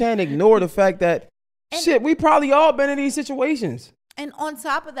 but we can't ignore the fact that we probably all been in these situations. And on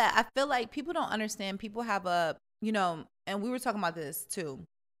top of that, I feel like people don't understand. People have and we were talking about this too.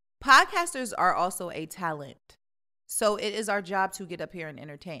 Podcasters are also a talent. So it is our job to get up here and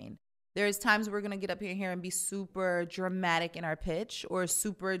entertain. There's times we're going to get up here and be super dramatic in our pitch or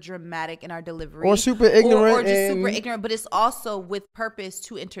super dramatic in our delivery. Or super ignorant. Or just super ignorant. But it's also with purpose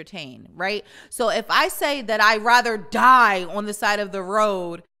to entertain, right? So if I say that I'd rather die on the side of the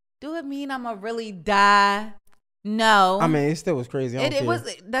road, do it mean I'm going to really die? No. I mean, it still was crazy.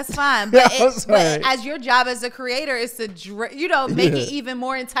 That's fine. But, but as your job as a creator is to, make it even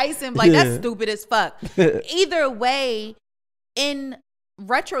more enticing. Like, that's stupid as fuck. Either way, in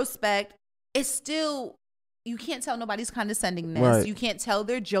retrospect, it's still, you can't tell nobody's condescendingness. Right. You can't tell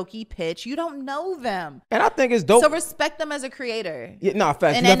their jokey pitch. You don't know them. And I think it's dope. So respect them as a creator. Yeah, no,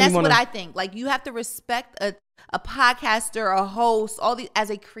 facts. And that's what I think. Like, you have to respect a podcaster, a host, all these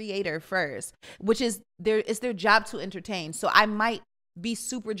as a creator first, which is it's their job to entertain. So I might be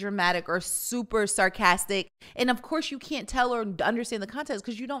super dramatic or super sarcastic. And of course you can't tell or understand the context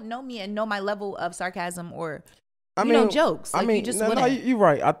because you don't know me and know my level of sarcasm or jokes. Like, you just you're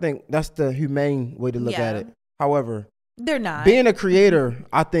right. I think that's the humane way to look at it. However, they're not. Being a creator,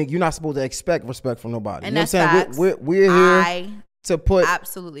 I think you're not supposed to expect respect from nobody. And you know what I'm saying? We're here to put,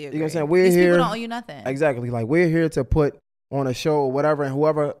 absolutely agree. You know what I'm saying? These here. People don't owe you nothing. Exactly. Like, we're here to put on a show or whatever, and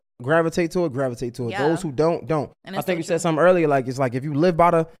whoever gravitate to it. Yeah. Those who don't. And I think you said something earlier. Like, it's like if you live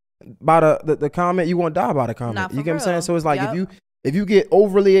by the comment, you won't die by the comment. You get what I'm saying? So it's like if you get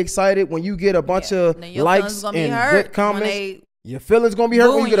overly excited when you get a bunch of likes and good comments, your feelings gonna be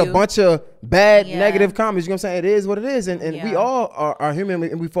hurt when you get a bunch of bad negative comments. You know what I'm saying? It is what it is, and we all are human,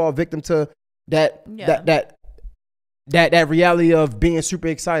 and we fall victim to that reality of being super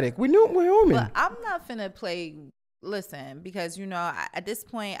excited. We're human. But I'm not finna play. Listen, because at this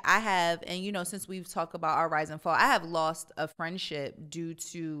point I have, and since we've talked about our rise and fall, I have lost a friendship due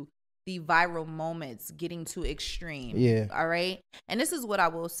to the viral moments getting too extreme. Yeah. All right. And this is what I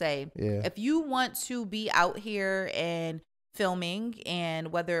will say. Yeah. If you want to be out here and filming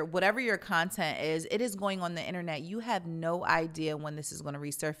and whatever your content is, it is going on the internet. You have no idea when this is going to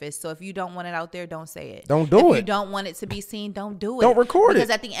resurface. So if you don't want it out there, don't say it. Don't do it. If you don't want it to be seen, don't do it. Don't record because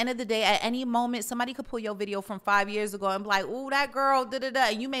at the end of the day, at any moment, somebody could pull your video from 5 years ago and be like, "Ooh, that girl, da-da-da."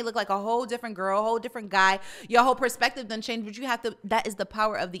 And you may look like a whole different girl, a whole different guy. Your whole perspective done changed, but you have to, that is the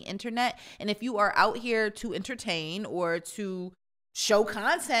power of the internet. And if you are out here to entertain or to show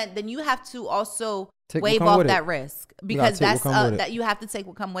content, then you have to also wave off that risk, because that's that you have to take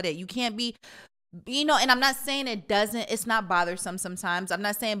what come with it. You can't be, and I'm not saying it's not bothersome sometimes. I'm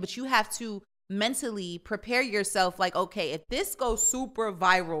not saying, but you have to mentally prepare yourself. Like, okay, if this goes super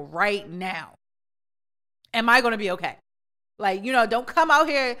viral right now, am I going to be okay? Like, don't come out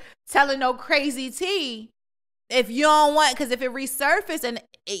here telling no crazy tea if you don't want, because if it resurfaces and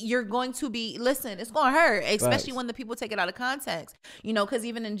you're going to be, listen, it's going to hurt, especially when the people take it out of context, because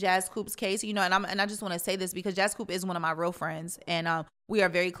even in Jazz Coop's case, and I just want to say this because Jazz Coop is one of my real friends, and we are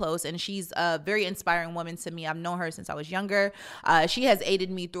very close, and she's a very inspiring woman to me. I've known her since I was younger. She has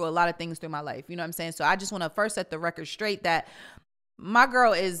aided me through a lot of things through my life. You know what I'm saying? So I just want to first set the record straight that my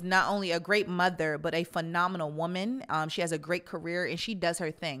girl is not only a great mother, but a phenomenal woman. She has a great career and she does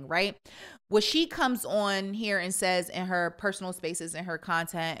her thing, right? What she comes on here and says in her personal spaces and her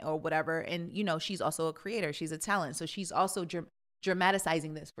content or whatever, and she's also a creator. She's a talent. So she's also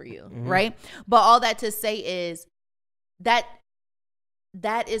dramatizing this for you, right? But all that to say is that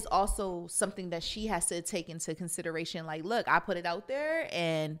is also something that she has to take into consideration. Like, look, I put it out there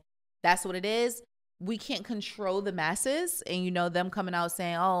and that's what it is. We can't control the masses, and them coming out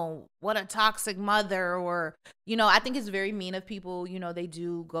saying, "Oh, what a toxic mother," or I think it's very mean of people. They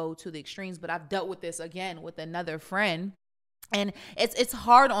do go to the extremes, but I've dealt with this again with another friend, and it's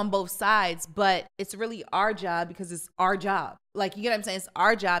hard on both sides, but it's really our job, because it's our job. Like, you get what I'm saying? It's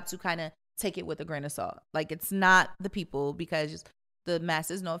our job to kind of take it with a grain of salt. Like, it's not the people, because the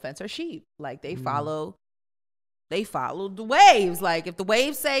masses, no offense, are sheep. Like, they follow the waves. Like, if the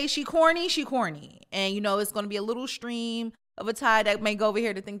waves say she corny, she corny. And, it's going to be a little stream of a tide that may go over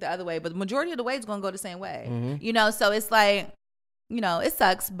here to think the other way. But the majority of the waves going to go the same way. So it's like, it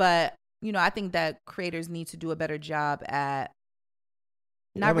sucks. But, I think that creators need to do a better job at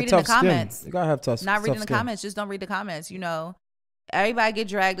not reading the comments. You got to have tough Not reading the comments. Just don't read the comments. Everybody get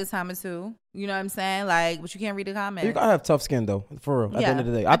dragged this time or two. You know what I'm saying? Like, but you can't read the comments. You got to have tough skin, though, for real, at the end of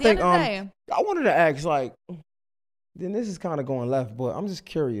the day. I think, I wanted to ask, like, then this is kind of going left, but I'm just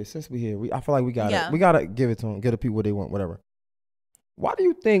curious. Since we're here, I feel like we got to give it to them, give the people what they want, whatever. Why do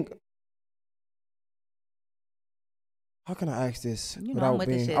you think? How can I ask this without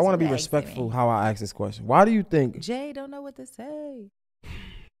being? I want to be respectful how I ask this question. Why do you think? Jay don't know what to say.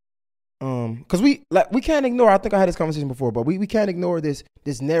 Because because we can't ignore. I think I had this conversation before, but we can't ignore this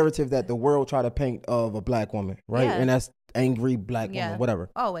narrative that the world try to paint of a black woman, right? Yeah. And that's angry black woman, whatever.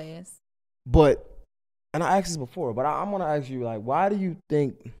 Always. But, and I asked this before, but I'm gonna ask you, like, why do you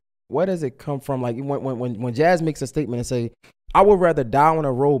think? Where does it come from? Like when Jazz makes a statement and say, "I would rather die on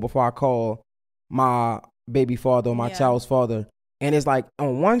a road before I call my baby father or my child's father," and it's like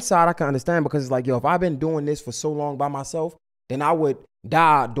on one side I can understand because it's like, yo, if I've been doing this for so long by myself, then I would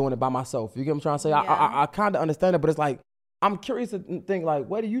die doing it by myself. You get what I'm trying to say? Yeah. I kind of understand it, but it's like I'm curious to think, like,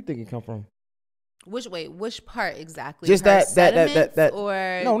 where do you think it come from? Which part exactly? Just her that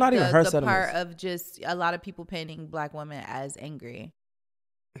or no, not even her the sentiments. Part of just a lot of people painting black women as angry.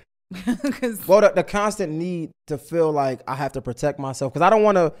 Well, the constant need to feel like I have to protect myself because I don't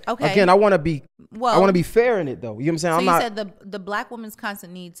want to. Okay. Again, I want to be. Well, I want to be fair in it, though. You know what I'm saying? So you said the black woman's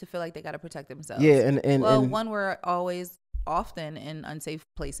constant need to feel like they got to protect themselves. Yeah, and one, we're always often in unsafe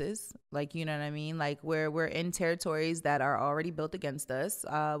places, like, you know what I mean, like we're in territories that are already built against us.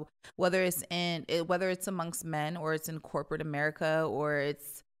 Whether it's amongst men or it's in corporate America or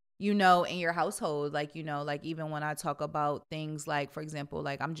it's, you know, in your household, like, you know, like even when I talk about things like, for example,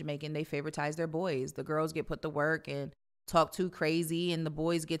 like I'm Jamaican, they favoritize their boys. The girls get put to work and talk too crazy and the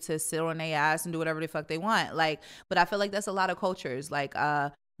boys get to sit on their ass and do whatever the fuck they want. Like, but I feel like that's a lot of cultures. Like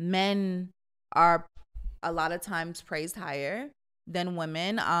men are a lot of times praised higher than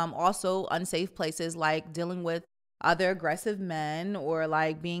women. Also unsafe places like dealing with other aggressive men or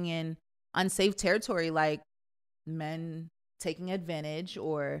like being in unsafe territory, like men taking advantage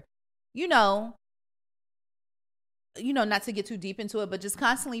or, you know, not to get too deep into it, but just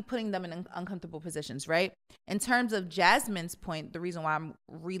constantly putting them in uncomfortable positions, right? In terms of Jasmine's point, the reason why I'm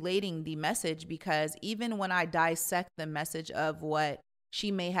relating the message, because even when I dissect the message of what she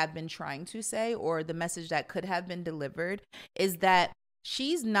may have been trying to say or the message that could have been delivered, is that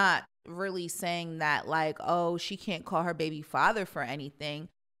she's not really saying that like, oh, she can't call her baby father for anything.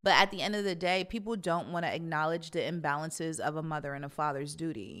 But at the end of the day, people don't want to acknowledge the imbalances of a mother and a father's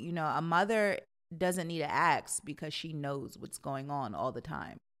duty. You know, a mother doesn't need to ask because she knows what's going on all the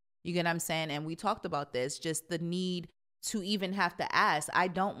time. You get what I'm saying? And we talked about this, just the need to even have to ask. I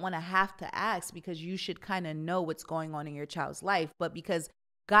don't want to have to ask because you should kind of know what's going on in your child's life. But because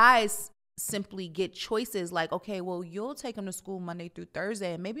guys simply get choices like, okay, well, you'll take them to school Monday through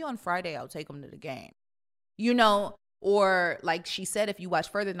Thursday and maybe on Friday I'll take them to the game. You know, or like she said, if you watch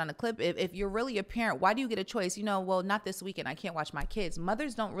further down the clip, if you're really a parent, why do you get a choice? You know, well, not this weekend. I can't watch my kids.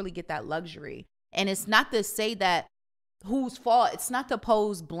 Mothers don't really get that luxury. And it's not to say that whose fault. It's not to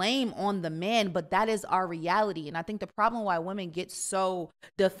pose blame on the man, but that is our reality. And I think the problem why women get so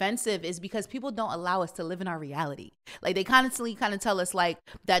defensive is because people don't allow us to live in our reality. Like they constantly kind of tell us like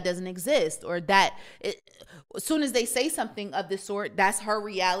that doesn't exist or that as soon as they say something of this sort, that's her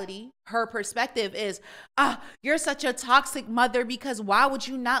reality. Her perspective is, you're such a toxic mother because why would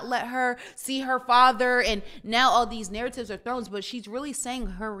you not let her see her father? And now all these narratives are thrown, but she's really saying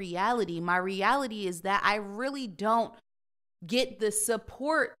her reality. My reality is that I really don't get the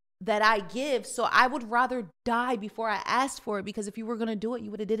support that I give. So I would rather die before I asked for it because if you were going to do it, you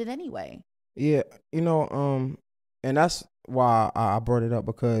would have did it anyway. Yeah. You know, and that's why I brought it up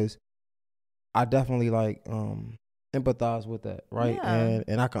because I definitely like, empathize with that, right? Yeah.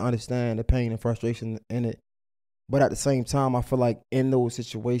 And I can understand the pain and frustration in it. But at the same time, I feel like in those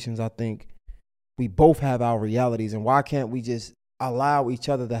situations, I think we both have our realities. And why can't we just allow each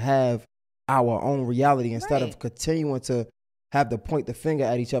other to have our own reality instead of continuing to have to point the finger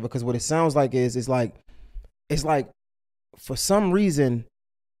at each other? Because what it sounds like is it's like for some reason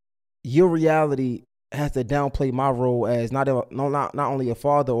your reality has to downplay my role as not only a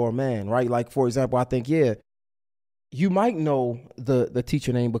father or a man, right? Like, for example, I think, you might know the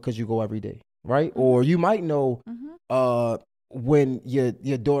teacher name because you go every day, right? Mm-hmm. Or you might know when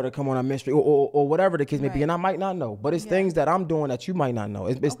your daughter come on a ministry or whatever the case may be, and I might not know. But it's things that I'm doing that you might not know.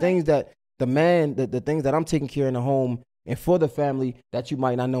 It's things that the man, the things that I'm taking care in the home and for the family that you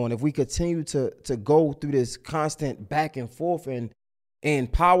might not know. And if we continue to go through this constant back and forth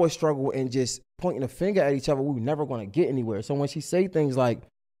and power struggle and just pointing a finger at each other, we're never going to get anywhere. So when she say things like,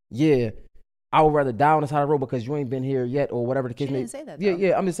 I would rather die on the side of the road because you ain't been here yet or whatever the case may be. She didn't say that, though.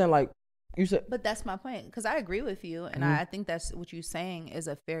 Yeah, I'm just saying like you said. But that's my point because I agree with you. And I think that's what you're saying is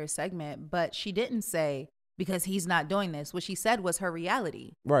a fair segment. But she didn't say because he's not doing this. What she said was her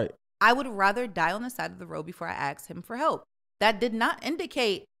reality. Right. I would rather die on the side of the road before I asked him for help. That did not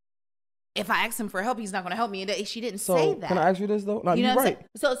indicate if I ask him for help, he's not going to help me. And she didn't say that. Can I ask you this, though? No, you know you're right.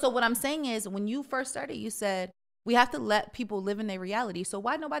 So what I'm saying is when you first started, you said we have to let people live in their reality. So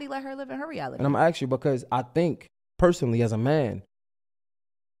why nobody let her live in her reality? And I'm going to ask you because I think personally as a man,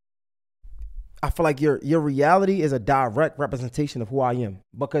 I feel like your reality is a direct representation of who I am.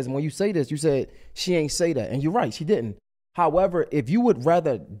 Because when you say this, you said she ain't say that. And you're right, she didn't. However, if you would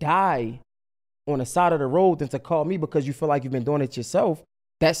rather die on the side of the road than to call me because you feel like you've been doing it yourself,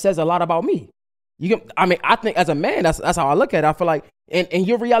 that says a lot about me. I think as a man, that's how I look at it. I feel like, and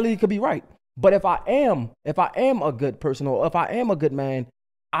your reality could be right. But if I am a good person, or if I am a good man,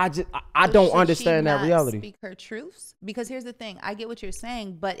 I don't understand that reality. Speak her truths, because here's the thing. I get what you're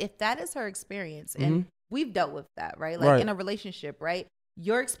saying, but if that is her experience, and we've dealt with that, right? Like in a relationship, right?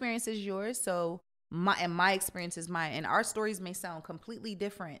 Your experience is yours, so my experience is mine, and our stories may sound completely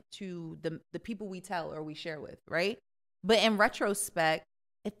different to the people we tell or we share with, right? But in retrospect,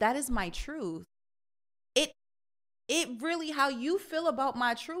 if that is my truth, it really, how you feel about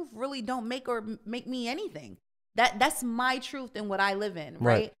my truth really don't make me anything. That's my truth and what I live in,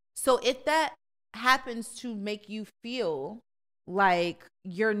 right? So if that happens to make you feel like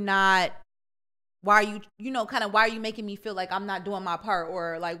you're not, why are you making me feel like I'm not doing my part,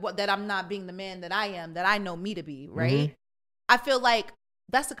 or like that I'm not being the man that I am, that I know me to be, right? I feel like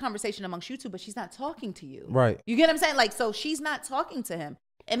that's a conversation amongst you two, but she's not talking to you. Right. You get what I'm saying? Like, so she's not talking to him.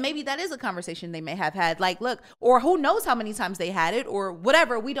 And maybe that is a conversation they may have had. Like, look, or who knows how many times they had it, or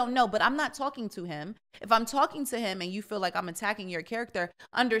whatever. We don't know. But I'm not talking to him. If I'm talking to him and you feel like I'm attacking your character,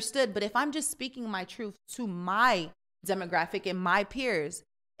 understood. But if I'm just speaking my truth to my demographic and my peers,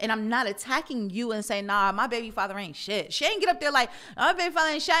 and I'm not attacking you and saying, nah, my baby father ain't shit. She ain't get up there like, my baby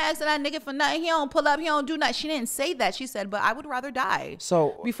father ain't shit. I asked that nigga for nothing. He don't pull up. He don't do nothing. She didn't say that. She said, but I would rather die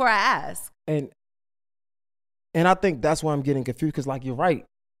before I ask. And I think that's why I'm getting confused, because like, you're right.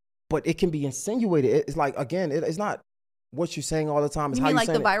 But it can be insinuated. It's like, again, it's not what you're saying all the time. It's you how mean you like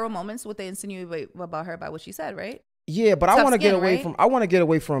the saying viral moments, what they insinuate about her by what she said, right? Yeah, but I want to get away from. I want to get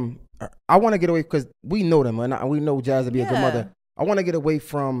away because we know them, and we know Jazz to be a good mother. I want to get away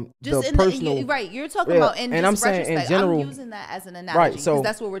from just the personal. Right, you're talking about in and I'm saying in general. I'm using that as an analogy because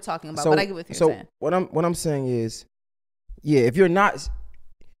that's what we're talking about. But I get what you're saying. What I'm saying is, if you're not.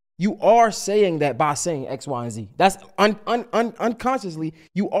 You are saying that by saying X, Y, and Z. That's unconsciously,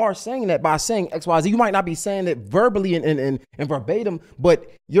 you are saying that by saying X, Y, Z. You might not be saying it verbally and verbatim, but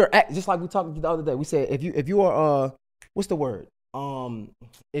you're just like we talked the other day. We said if you are what's the word?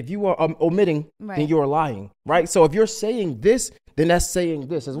 If you are omitting, then you are lying, right? So if you're saying this, then that's saying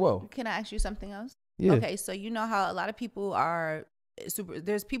this as well. Can I ask you something else? Yeah. Okay, so you know how a lot of people are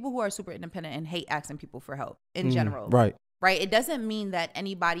there's people who are super independent and hate asking people for help in general. Right. Right. It doesn't mean that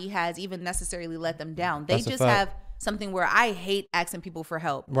anybody has even necessarily let them down. They just have something where I hate asking people for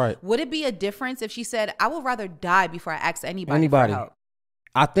help. Right. Would it be a difference if she said, I would rather die before I ask anybody for help?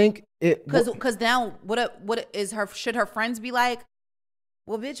 I think it. Because now what is should her friends be like,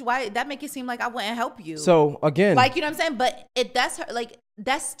 well, bitch, why that make it seem like I wouldn't help you? So again, like, you know what I'm saying? But that's her, like,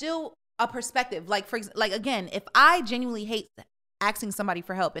 that's still a perspective. Like, again, if I genuinely hate asking somebody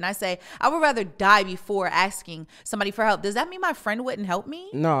for help and I say I would rather die before asking somebody for help, does that mean my friend wouldn't help me?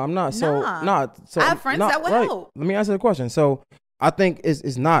 No, I'm not. So I have friends that would help. Let me answer the question. So I think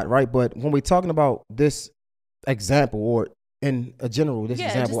it's not right, but when we're talking about this example, or in a general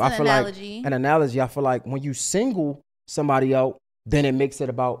example, I feel like an analogy. I feel like when you single somebody out, then it makes it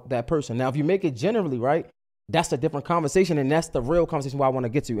about that person. Now if you make it generally, right, that's a different conversation, and that's the real conversation where I want to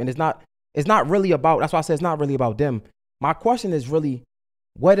get to. And it's not really about, that's why I said it's not really about them. My question is really,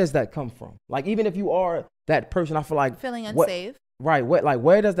 where does that come from? Like, even if you are that person, I feel like feeling unsafe. Right.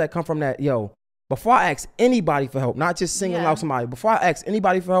 Where does that come from? That, before I ask anybody for help, not just singling out somebody, before I ask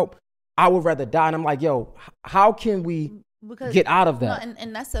anybody for help, I would rather die. And I'm like, how can we get out of that? No,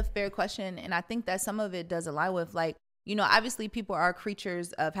 and that's a fair question. And I think that some of it does align with, like, obviously people are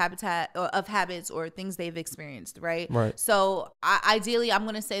creatures of habitat or of habits or things they've experienced, right? Right. So ideally, I'm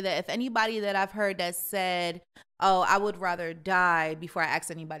going to say that if anybody that I've heard that said, oh, I would rather die before I ask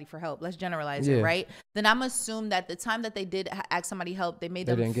anybody for help, let's generalize it, right? Then I'm assume that the time that they did ask somebody help, they made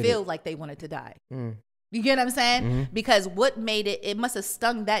them feel like they wanted to die. You get what I'm saying? Mm-hmm. Because what made it must have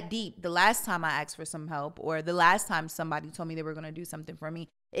stung that deep the last time I asked for some help, or the last time somebody told me they were going to do something for me.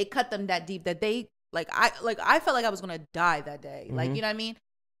 It cut them that deep that they, I felt like I was going to die that day. Mm-hmm. Like, you know what I mean?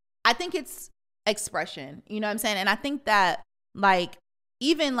 I think it's expression, you know what I'm saying? And I think that, like,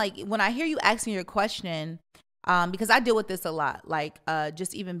 even like when I hear you asking your question, because I deal with this a lot, like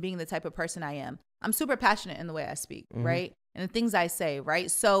just even being the type of person I am, I'm super passionate in the way I speak, right? And the things I say, right?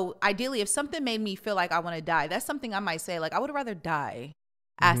 So ideally, if something made me feel like I want to die, that's something I might say, like, I would rather die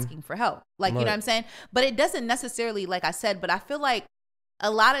asking for help. Like, you know what I'm saying? But it doesn't necessarily, like I said, but I feel like a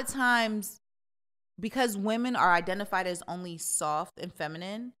lot of times, because women are identified as only soft and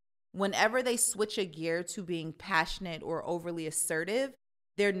feminine, whenever they switch a gear to being passionate or overly assertive,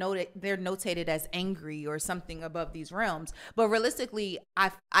 they're notated as angry or something above these realms. But realistically,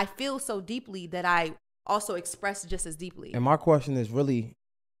 I feel so deeply that I also express just as deeply. And my question is really,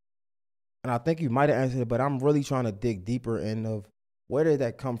 and I think you might have answered it, but I'm really trying to dig deeper in of where did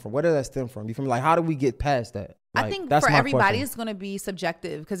that come from? Where did that stem from? You feel me? Like, how do we get past that? Like, I think that's for my everybody, question. it's going to be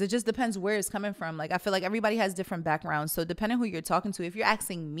subjective because it just depends where it's coming from. Like, I feel like everybody has different backgrounds. So depending who you're talking to, if you're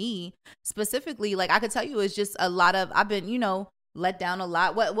asking me specifically, like I could tell you it's just a lot of, I've been, let down a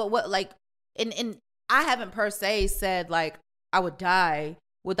lot. What, like, and I haven't per se said like I would die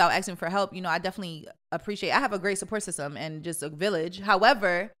without asking for help. I definitely appreciate, I have a great support system and just a village.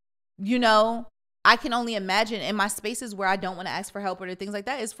 However, I can only imagine in my spaces where I don't want to ask for help or things like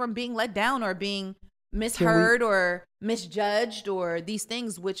that is from being let down or being misheard or misjudged or these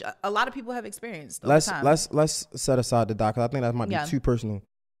things, which a lot of people have experienced. Let's set aside the doc. I think that might be too personal.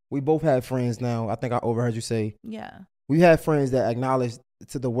 We both have friends now. I think I overheard you say, we have friends that acknowledge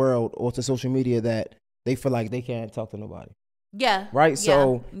to the world or to social media that they feel like they can't talk to nobody. Yeah. Right.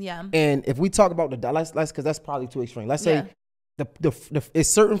 So and if we talk about let's because that's probably too extreme. Let's say the it's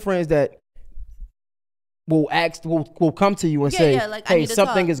certain friends that will come to you and say, like, hey,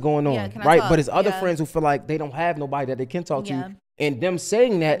 something is going on, right? But it's other friends who feel like they don't have nobody that they can talk to. And them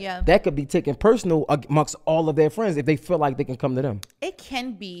saying that, that could be taken personal amongst all of their friends if they feel like they can come to them. It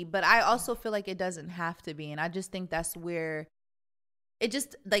can be, but I also feel like it doesn't have to be. And I just think that's where it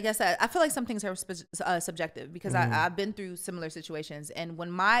just, like I said, I feel like some things are subjective because I've been through similar situations. And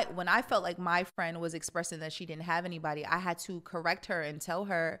when I felt like my friend was expressing that she didn't have anybody, I had to correct her and tell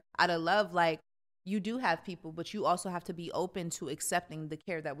her out of love, like, you do have people, but you also have to be open to accepting the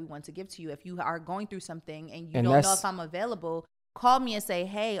care that we want to give to you. If you are going through something and you don't know if I'm available, call me and say,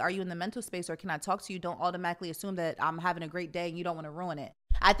 hey, are you in the mental space or can I talk to you? Don't automatically assume that I'm having a great day and you don't want to ruin it.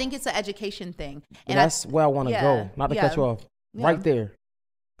 I think it's an education thing. And that's where I want to go. Not to cut you off. Right there.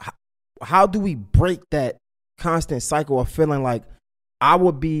 How do we break that constant cycle of feeling like I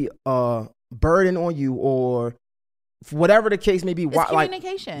would be a burden on you or whatever the case may be? It's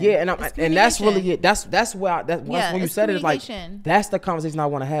communication. Like, and that's really it. That's where when you said it, it's like that's the conversation I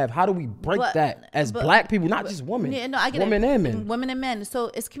want to have. How do we break that as Black people, not just women? Yeah, no, I get women it. and men. Women and men. So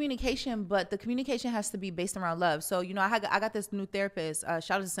it's communication, but the communication has to be based around love. So I got this new therapist.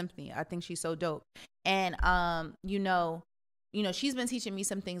 Shout out to Symphony. I think she's so dope. And she's been teaching me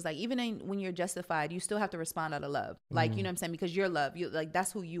some things like even when you're justified, you still have to respond out of love. Like, you know what I'm saying? Because you're love. You like,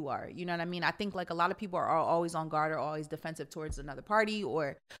 that's who you are. You know what I mean? I think like a lot of people are always on guard or always defensive towards another party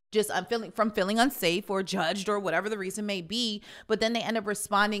or just feeling unsafe or judged or whatever the reason may be. But then they end up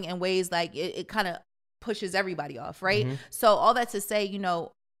responding in ways like it kind of pushes everybody off. Right. So all that to say,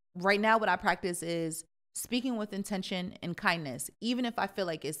 right now what I practice is speaking with intention and kindness, even if I feel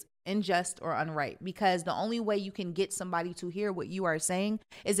like it's unjust or unright, because the only way you can get somebody to hear what you are saying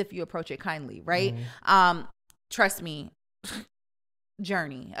is if you approach it kindly, right? Trust me,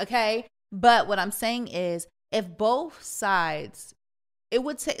 journey, okay? But what I'm saying is if both sides, it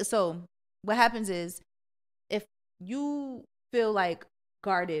would take, so what happens is if you feel like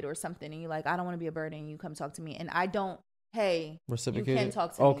guarded or something and you're like, I don't want to be a burden, you come talk to me and I don't, hey, you can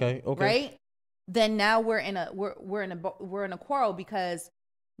talk to me, okay, right? Then now we're in a quarrel because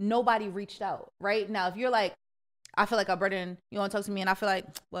nobody reached out, right? Now, if you're like, I feel like I'm a burden, you want to talk to me, and I feel like,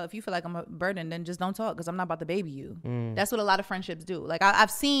 well, if you feel like I'm a burden, then just don't talk because I'm not about to baby you. That's what a lot of friendships do. Like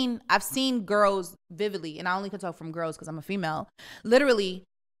I've seen girls vividly, and I only can talk from girls because I'm a female. Literally,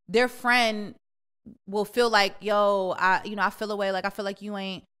 their friend will feel like, yo, I feel away, like I feel like you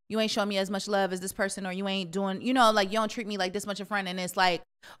ain't showing me as much love as this person, or you ain't doing, like you don't treat me like this much a friend, and it's like,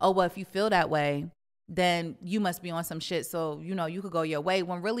 oh, well, if you feel that way, then you must be on some shit. So, you could go your way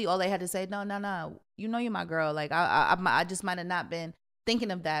when really all they had to say, no, you're my girl. Like I just might've not been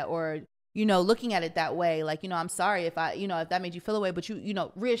thinking of that or, looking at it that way. Like, I'm sorry if if that made you feel away, but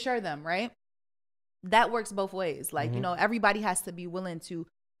you reassure them, right? That works both ways. Like, everybody has to be willing to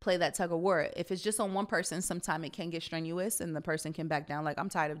play that tug of war. If it's just on one person, sometimes it can get strenuous and the person can back down. Like, I'm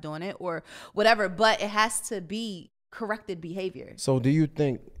tired of doing it or whatever, but it has to be corrected behavior. So do you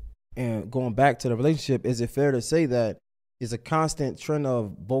think, and going back to the relationship, is it fair to say that it's a constant trend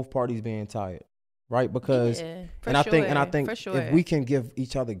of both parties being tired, right? Because, I think if we can give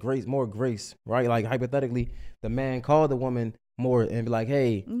each other more grace, right? Like hypothetically, the man called the woman more and be like,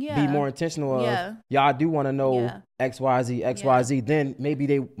 hey, be more intentional of, y'all do want to know XYZ, then maybe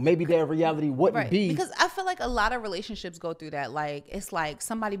their reality wouldn't be. Because I feel like a lot of relationships go through that. Like, it's like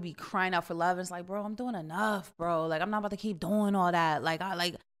somebody be crying out for love. And it's like, bro, I'm doing enough, bro. Like, I'm not about to keep doing all that.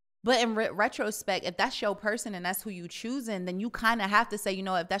 But in retrospect, if that's your person and that's who you choosing, then you kind of have to say,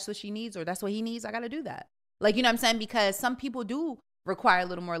 if that's what she needs or that's what he needs, I got to do that. Like, you know what I'm saying? Because some people do require a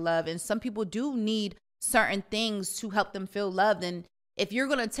little more love. And some people do need certain things to help them feel loved. And if you're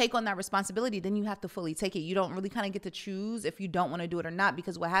going to take on that responsibility, then you have to fully take it. You don't really kind of get to choose if you don't want to do it or not,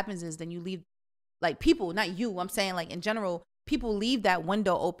 because what happens is then you leave, like, people, not you, I'm saying, like, in general, people leave that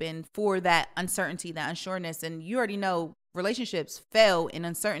window open for that uncertainty, that unsureness. And you already know relationships fail in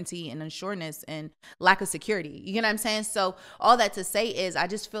uncertainty and unsureness and lack of security. You know what I'm saying? So all that to say is, I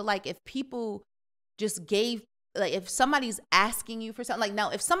just feel like if people just gave, like, if somebody's asking you for something, like,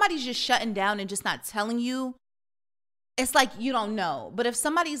 now if somebody's just shutting down and just not telling you, it's like you don't know. But if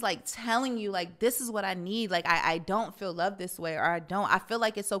somebody's like telling you, like, this is what I need, like, I don't feel loved this way, or I feel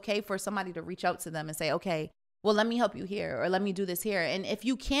like it's okay for somebody to reach out to them and say, okay, well, let me help you here, or let me do this here. And if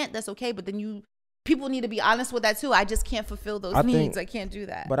you can't, that's okay. But then people need to be honest with that too. I just can't fulfill those needs. I can't do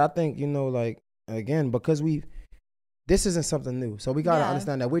that. But I think, like, again, because this isn't something new. So we got to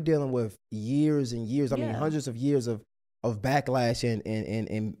understand that we're dealing with years and years. I mean, hundreds of years of backlash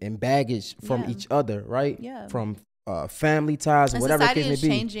and baggage from each other, right? Yeah. From family ties and whatever the case may be.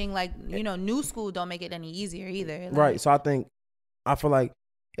 Society is changing. Like, new school don't make it any easier either. Like, right. So I feel like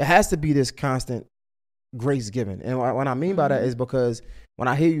it has to be this constant grace given. And what I mean by that is because when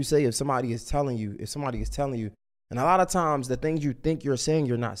I hear you say, if somebody is telling you, and a lot of times the things you think you're saying,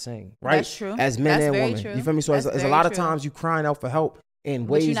 you're not saying, right? That's true. As men That's and very women. true. You feel me? So it's a lot of times you crying out for help in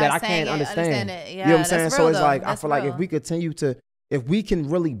ways that I can't understand. Yeah, you know what I'm saying? So it's like, that's I feel like if we continue to, if we can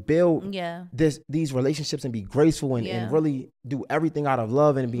really build these relationships and be graceful and really do everything out of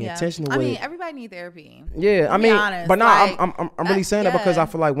love and be intentional with it. Everybody need therapy. Yeah, I mean, honest, but now I'm really saying that because I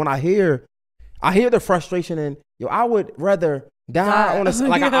feel like when I hear the frustration and I would rather die on a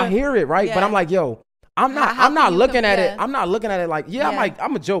like I hear it, right? But I'm like, I'm not looking at it. I'm not looking at it like,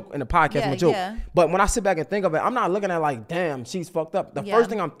 I'm a joke in the podcast, I'm a joke. But when I sit back and think of it, I'm not looking at it like, damn, she's fucked up. The first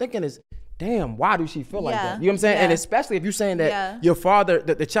thing I'm thinking is, damn, why do she feel like that? You know what I'm saying? And especially if you're saying that your father,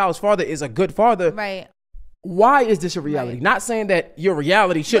 the child's father is a good father. Right. Why is this a reality? Right. Not saying that your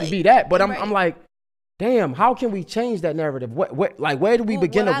reality shouldn't be that, but I'm like, damn, how can we change that narrative? Where do we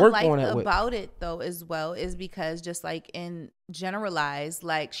begin to work on it? What I like about it though as well is because just like in generalized,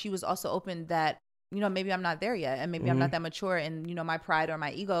 like she was also open that, maybe I'm not there yet, and maybe I'm not that mature, and my pride or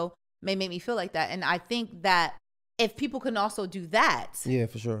my ego may make me feel like that. And I think that if people can also do that,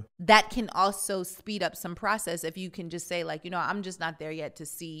 for sure, that can also speed up some process. If you can just say like, I'm just not there yet to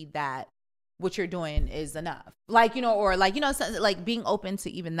see that what you're doing is enough. Like, or like, like being open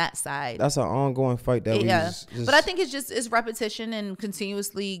to even that side. That's an ongoing fight that we just... But I think it's repetition and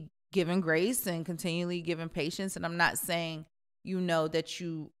continuously giving grace and continually giving patience. And I'm not saying, that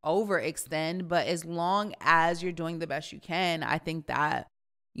you overextend, but as long as you're doing the best you can, I think that,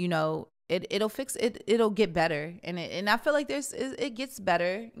 it'll fix it. It'll get better. And I feel like it gets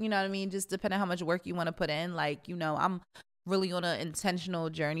better, you know what I mean? Just depending on how much work you want to put in. Like, I'm really on an intentional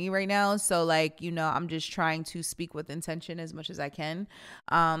journey right now. So like, I'm just trying to speak with intention as much as I can.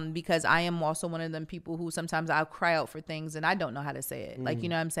 Because I am also one of them people who sometimes I'll cry out for things and I don't know how to say it. Like, you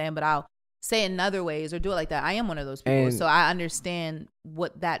know what I'm saying? But I'll say it in other ways or do it like that. I am one of those people. So I understand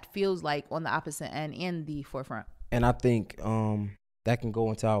what that feels like on the opposite end and the forefront. And I think that can go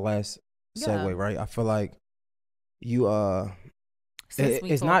into our last segue, right? I feel like you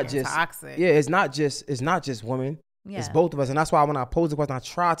it's not just toxic. Yeah, it's not just women. Yeah. It's both of us. And that's why when I pose the question, I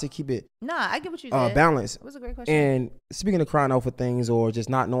try to keep it I get what you did. Balanced. It was a great question. And speaking of crying out for things or just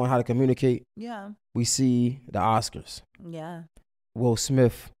not knowing how to communicate, we see the Oscars. Yeah. Will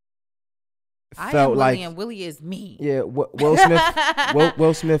Smith I felt am like Willie and Willie is me. Yeah, Will Smith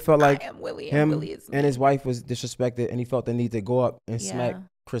Will Smith felt like I am Willie him and Willie is me. And his wife was disrespected and he felt the need to go up and smack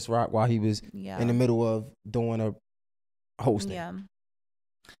Chris Rock while he was in the middle of doing a hosting. Yeah.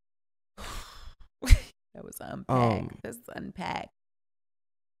 That was unpacked.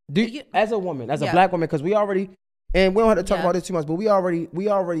 As a woman, as a black woman, because we already, and we don't have to talk about it too much, but we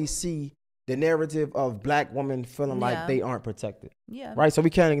already see the narrative of black women feeling like they aren't protected. Yeah. Right? So we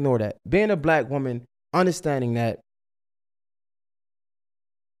can't ignore that. Being a black woman, understanding that,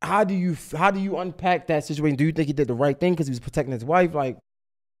 how do you unpack that situation? Do you think he did the right thing because he was protecting his wife? Like,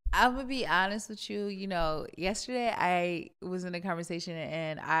 I'm gonna be honest with you. Yesterday I was in a conversation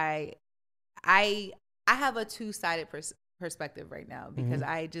and I have a two-sided perspective right now because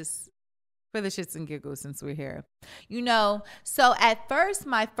I just, for the shits and giggles since we're here, so at first,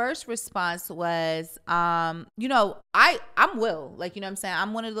 my first response was, I'm Will, like, you know what I'm saying?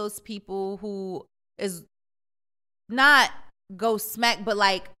 I'm one of those people who is not go smack, but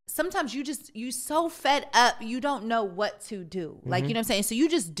like, sometimes you so fed up, you don't know what to do. Like, you know what I'm saying? So you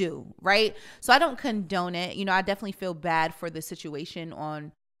just do, right? So I don't condone it. I definitely feel bad for the situation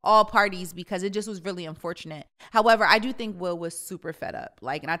on all parties because it just was really unfortunate. However, I do think Will was super fed up.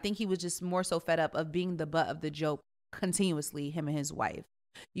 Like, and I think he was just more so fed up of being the butt of the joke continuously, him and his wife.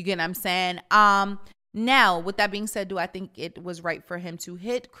 You get what I'm saying? Now, with that being said, do I think it was right for him to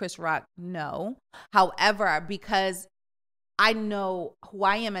hit Chris Rock? No. However, because I know who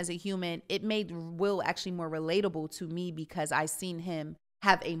I am as a human, it made Will actually more relatable to me because I seen him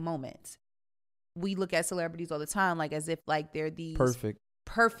have a moment. We look at celebrities all the time like as if like they're these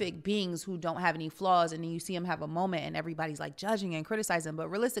perfect beings who don't have any flaws, and then you see him have a moment and everybody's like judging and criticizing. But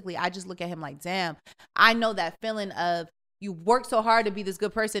realistically, I just look at him like, damn, I know that feeling of you work so hard to be this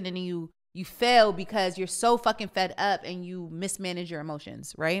good person and you fail because you're so fucking fed up and you mismanage your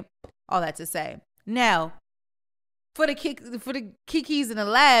emotions, right? All that to say. Now, for the kikis and the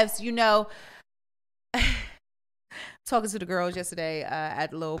laughs, you know, talking to the girls yesterday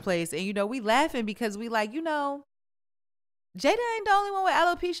at the little place, and you know, we laughing because we like, you know, Jada ain't the only one with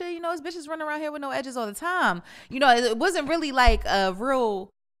alopecia. You know, his bitches running around here with no edges all the time. You know, it wasn't really like a real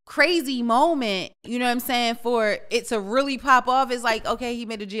crazy moment, you know what I'm saying, for it to really pop off. It's like, okay, he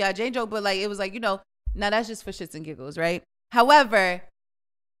made a G.I. Jane joke, but like, it was like, you know, now that's just for shits and giggles, right? However,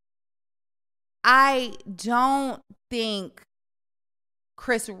 I don't think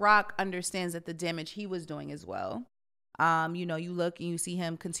Chris Rock understands that the damage he was doing as well. You know, you look and you see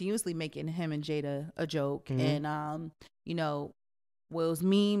him continuously making him and Jada a joke. Mm-hmm. And, you know, Will's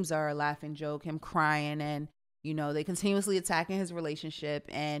memes are a laughing joke, him crying, and, you know, they continuously attacking his relationship.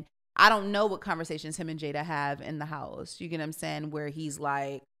 And I don't know what conversations him and Jada have in the house. You get what I'm saying? Where he's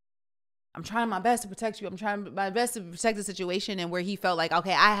like, I'm trying my best to protect you. I'm trying my best to protect the situation. And where he felt like,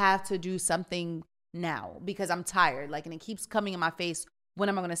 okay, I have to do something now because I'm tired. Like, and it keeps coming in my face. When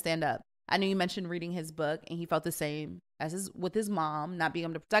am I going to stand up? I know you mentioned reading his book, and he felt the same as with his mom, not being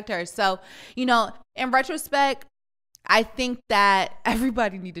able to protect her. So, you know, in retrospect, I think that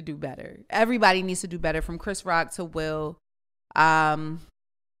everybody need to do better. Everybody needs to do better, from Chris Rock to Will. I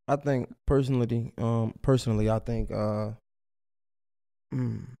think personally, I think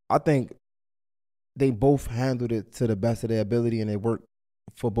they both handled it to the best of their ability, and it worked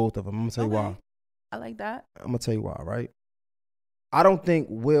for both of them. I'm gonna tell you why. I like that. I'm gonna tell you why, right? I don't think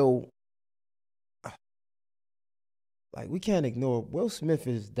Will, like, we can't ignore Will Smith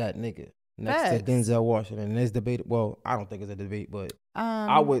is that nigga next to Denzel Washington. And there's debate. Well, I don't think it's a debate, but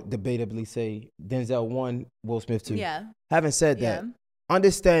I would debatably say Denzel 1, Will Smith 2. Yeah. Having said that,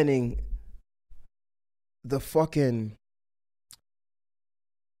 understanding the fucking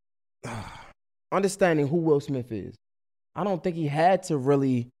understanding who Will Smith is, I don't think he had to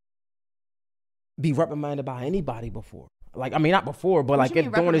really be reprimanded by anybody before. Like, I mean, not before, but like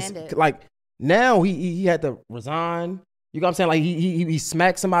doing this, like now he had to resign. You know what I'm saying? Like he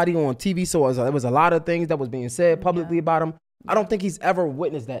smacked somebody on TV, so there was a lot of things that was being said publicly about him. I don't think he's ever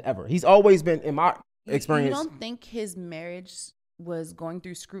witnessed that ever. He's always been, in my experience. You don't think his marriage was going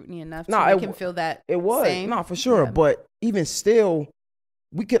through scrutiny enough to make him feel that? It was, same? For sure. Yeah. But even still,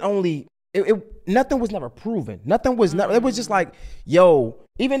 we could only. Nothing was never proven. Nothing was never. It was just like, yo.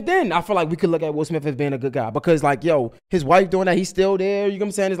 Even then, I feel like we could look at Will Smith as being a good guy because, like, yo, his wife doing that, he's still there. You know what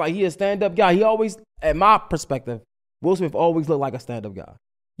I'm saying? It's like he a stand-up guy. He always, at my perspective, Will Smith always looked like a stand-up guy.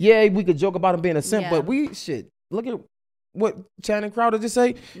 Yeah, we could joke about him being a simp, but look at what Channing Crowder just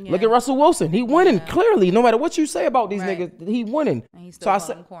say. Yeah. Look at Russell Wilson. He winning clearly. No matter what you say about these niggas, he winning. And he's still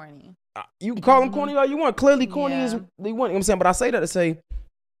him corny. You can call him corny all you want. Clearly, corny is he winning. You know what I'm saying? But I say that to say,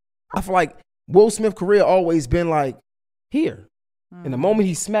 I feel like Will Smith's career always been like here. And the moment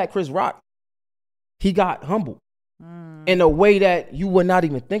he smacked Chris Rock, he got humbled in a way that you would not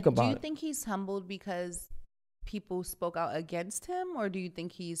even think about. Do you think he's humbled because people spoke out against him, or do you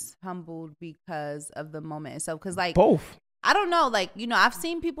think he's humbled because of the moment itself? Because, like, both. I don't know. Like, you know, I've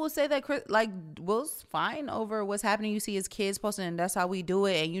seen people say that Will's fine over what's happening. You see his kids posting, and that's how we do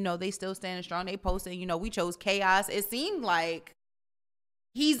it. And, you know, they still standing strong. They posting, you know, we chose chaos. It seemed like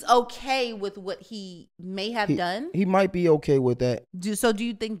he's okay with what he may have done. He might be okay with that. So do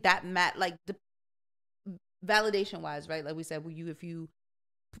you think that like the validation wise, right? Like we said, if you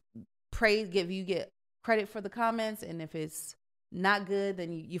praise, you get credit for the comments, and if it's not good,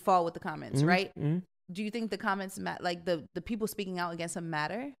 then you fall with the comments, right? Mm-hmm. Do you think the comments like the people speaking out against him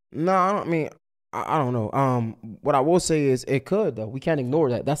matter? No, I don't mean. I don't know. What I will say is it could, though. We can't ignore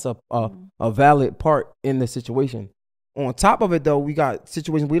that. That's a valid part in the situation. On top of it, though, we got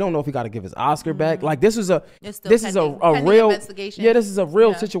situations we don't know if he got to give his Oscar back. Like, this is a real investigation. Yeah, this is a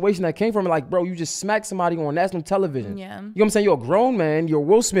real situation that came from it. Like, bro, you just smacked somebody on national television. Yeah, you know what I'm saying? You're a grown man. You're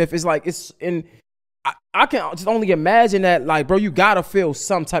Will Smith. It's like I can just only imagine that, like, bro, you gotta feel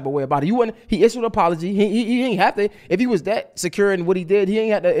some type of way about it. He issued an apology. He ain't have to. If he was that secure in what he did, he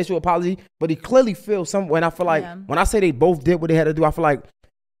ain't had to issue an apology. But he clearly feels some way. And I feel like when I say they both did what they had to do, I feel like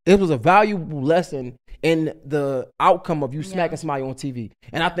it was a valuable lesson in the outcome of you smacking somebody on TV.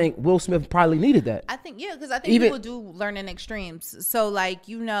 And I think Will Smith probably needed that. I think, because I think people do learn in extremes. So, like,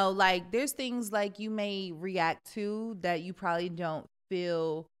 like, there's things, like, you may react to that you probably don't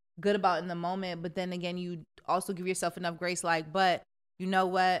feel good about in the moment, but then again, you also give yourself enough grace, like, but you know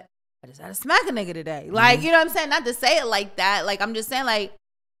what? I just had to smack a nigga today. Like, you know what I'm saying? Not to say it like that. Like, I'm just saying, like,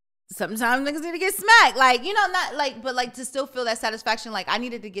 sometimes niggas need to get smacked. Like, not like, but like to still feel that satisfaction. Like, I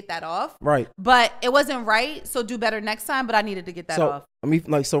needed to get that off. Right. But it wasn't right. So do better next time. But I needed to get that off. I mean,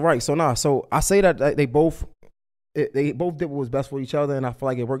 like, so right. So So I say that they both did what was best for each other. And I feel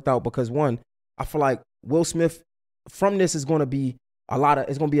like it worked out because, one, I feel like Will Smith from this is going to be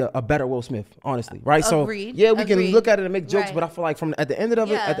it's going to be a better Will Smith, honestly. Right. Agreed. So, yeah, we can look at it and make jokes, but I feel like at the end of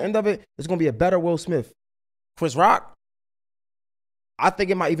it, it's going to be a better Will Smith. Chris Rock, I think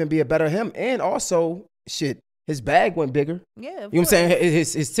it might even be a better him. And also, his bag went bigger. Yeah. You know what I'm saying?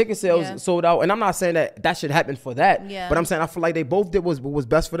 His ticket sales sold out. And I'm not saying that should happen for that. Yeah. But I'm saying I feel like they both did what was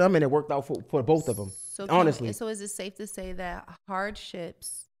best for them, and it worked out for both of them. So honestly. So is it safe to say that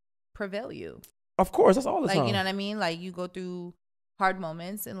hardships prevail you? Of course. That's all the time. Like, you know what I mean? Like, you go through hard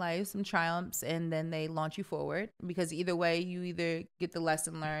moments in life, some triumphs, and then they launch you forward. Because either way, you either get the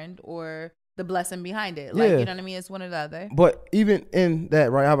lesson learned or the blessing behind it. Like, you know what I mean? It's one or the other. But even in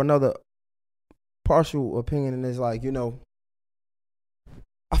that, right, I have another partial opinion, and it's like,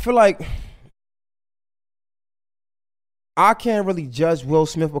 I feel like I can't really judge Will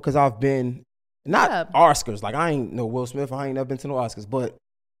Smith because I've been Oscars. Like, I ain't no Will Smith. I ain't never been to no Oscars. But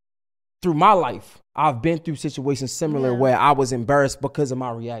through my life, I've been through situations similar where I was embarrassed because of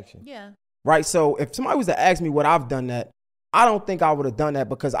my reaction. Yeah. Right? So if somebody was to ask me what I've done I don't think I would have done that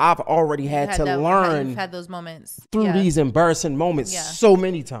because I've already had to learn. You've had those moments. Through these embarrassing moments so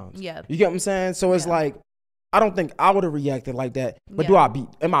many times. Yeah. You get what I'm saying? So it's like, I don't think I would have reacted like that. But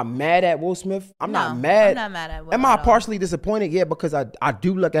am I mad at Will Smith? I'm not mad. I'm not mad at Will. Am I partially disappointed? Yeah, because I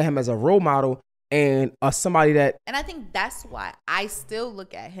do look at him as a role model and somebody that. And I think that's why I still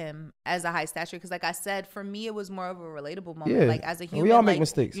look at him as a high stature. Because like I said, for me, it was more of a relatable moment. Yeah. Like, as a human, we all make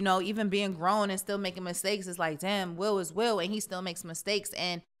mistakes. Even being grown and still making mistakes, it's like, damn, Will is Will, and he still makes mistakes.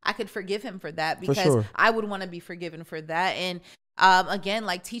 And I could forgive him for that because I would want to be forgiven for that. And again,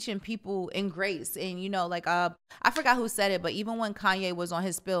 like, teaching people in grace. And, I forgot who said it, but even when Kanye was on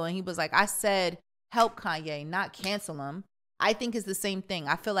his spill and he was like, I said, help Kanye, not cancel him. I think it's the same thing.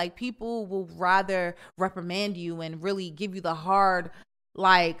 I feel like people will rather reprimand you and really give you the hard,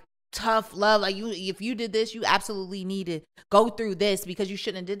 like, tough love. Like, if you did this, you absolutely need to go through this because you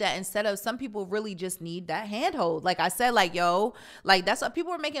shouldn't have did that. Instead of, some people really just need that handhold. Like I said, like, yo, like, that's what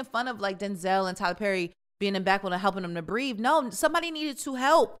people were making fun of, like Denzel and Tyler Perry being in back when helping him to breathe. No, somebody needed to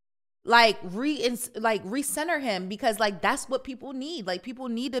help, like, recenter him, because, like, that's what people need. Like, people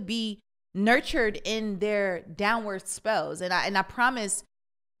need to be nurtured in their downward spells, and I promise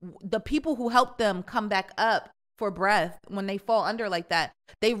the people who help them come back up for breath when they fall under like that,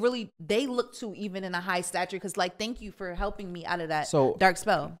 they look to even in a high stature, because, like, thank you for helping me out of that dark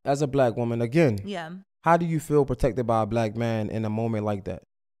spell. As a black woman, again, how do you feel protected by a black man in a moment like that?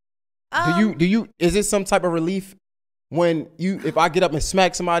 Do you is it some type of relief when if I get up and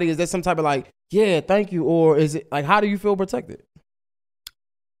smack somebody? Is there some type of like, yeah, thank you, or is it like, how do you feel protected?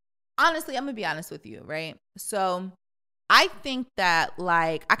 Honestly, I'm going to be honest with you, right? So I think that,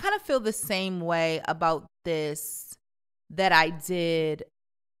 like, I kind of feel the same way about this that I did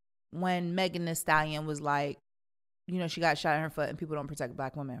when Megan Thee Stallion was like, she got shot in her foot and people don't protect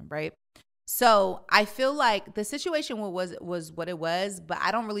black women, right? So I feel like the situation was what it was, but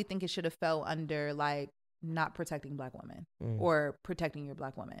I don't really think it should have fell under, like, not protecting black women or protecting your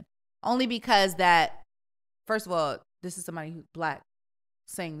black woman. Only because that, first of all, this is somebody who's black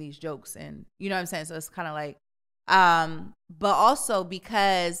saying these jokes, and you know what I'm saying? So it's kind of like, but also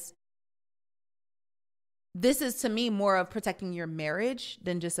because this is, to me, more of protecting your marriage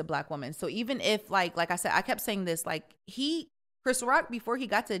than just a black woman. So even if, like I said, I kept saying this, like, Chris Rock, before he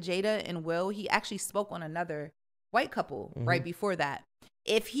got to Jada and Will, he actually spoke on another white couple right before that.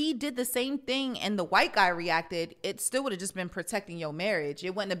 If he did the same thing and the white guy reacted, it still would have just been protecting your marriage.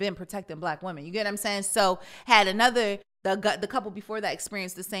 It wouldn't have been protecting black women. You get what I'm saying? So had the couple before that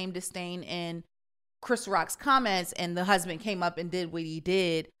experienced the same disdain in Chris Rock's comments, and the husband came up and did what he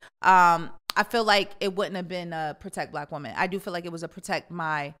did, I feel like it wouldn't have been a protect black women. I do feel like it was a protect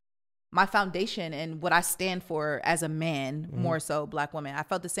my foundation and what I stand for as a man, more so black women. I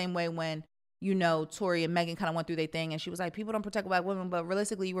felt the same way when you know, Tory and Megan kind of went through their thing, and she was like, people don't protect black women, but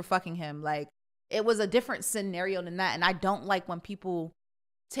realistically, you were fucking him. Like, it was a different scenario than that. And I don't like when people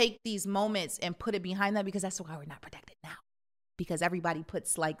take these moments and put it behind that, because that's why we're not protected now. Because everybody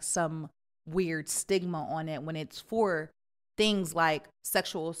puts like some weird stigma on it when it's for things like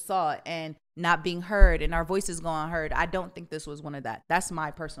sexual assault and not being heard and our voices going unheard. I don't think this was one of that. That's my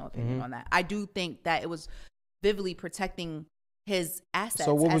personal opinion on that. I do think that it was vividly protecting his assets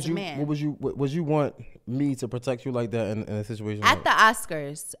as a man. What would you want me to protect you like that in a situation at like the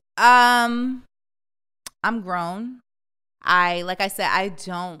Oscars? I'm grown. Like I said, I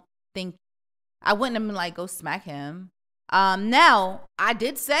don't think I wouldn't have been like, go smack him. Now I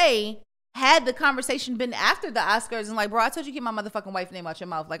did say, had the conversation been after the Oscars and like, bro, I told you keep my motherfucking wife's name out your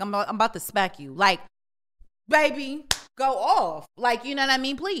mouth. Like, I'm about to smack you. Like, baby, go off. Like, you know what I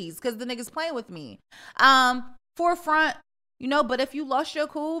mean? Please, because the nigga's playing with me. Forefront, you know, but if you lost your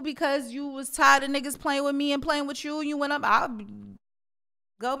cool because you was tired of niggas playing with me and playing with you and you went up, I'll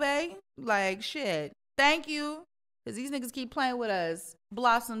go, babe. Like, shit. Thank you. Because these niggas keep playing with us.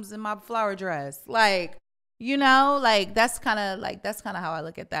 Blossoms in my flower dress. Like, you know, like, that's kind of how I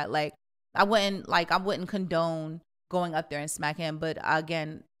look at that. Like, I wouldn't condone going up there and smack him. But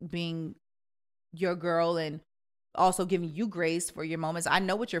again, being your girl and also giving you grace for your moments. I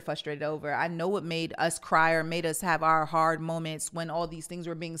know what you're frustrated over. I know what made us cry or made us have our hard moments when all these things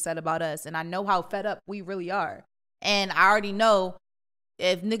were being said about us. And I know how fed up we really are. And I already know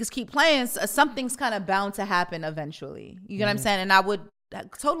if niggas keep playing, something's kind of bound to happen eventually. You know what I'm saying? And I would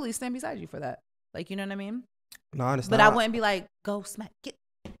totally stand beside you for that. Like, you know what I mean? No, I understand. But I wouldn't be like, go smack, get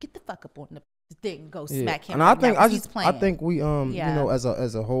the fuck up on the thing, go smack him. And I think we, you know, as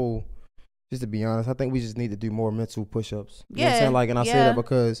a whole, just to be honest, I think we just need to do more mental push-ups. You know what I'm saying? Like, and I say that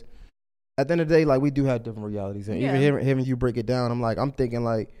because at the end of the day, like, we do have different realities. And even hearing you break it down, I'm thinking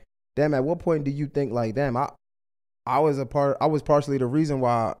like, damn, at what point do you think like, damn, I was partially the reason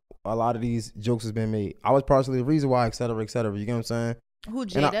why a lot of these jokes has been made. I was partially the reason why, et cetera, et cetera. You get what I'm saying? Who,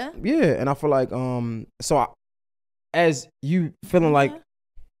 Jada? And I feel like, as you feeling like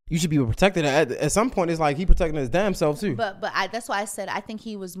you should be protected at some point, it's like he protecting his damn self too. But that's why I said I think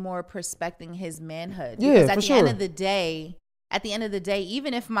he was more respecting his manhood. Yeah, because at the end of the day,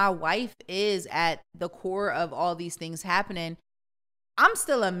 even if my wife is at the core of all these things happening, I'm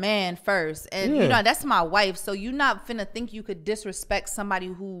still a man first. And, you know, that's my wife. So you're not finna think you could disrespect somebody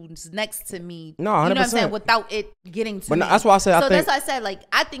who's next to me. No, 100%. You know what I'm saying? Without it getting to me. That's why I said, that's why I said, like,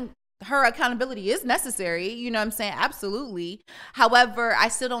 I think her accountability is necessary. You know what I'm saying? Absolutely. However, I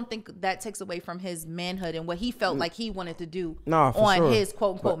still don't think that takes away from his manhood and what he felt like he wanted to do his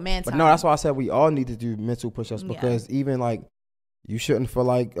quote unquote man time. But no, that's why I said we all need to do mental push-ups, because even like you shouldn't feel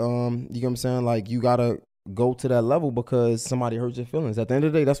like, you know what I'm saying? Like, you gotta go to that level because somebody hurt your feelings. At the end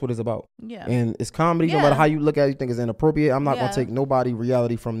of the day, that's what it's about. Yeah. And it's comedy. No matter how you look at it, you think it's inappropriate. I'm not going to take nobody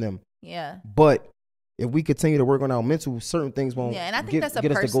reality from them. Yeah. But if we continue to work on our mental, certain things won't and I think that's us to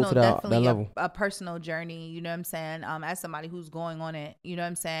go to that level. A personal journey, you know what I'm saying? As somebody who's going on it, you know what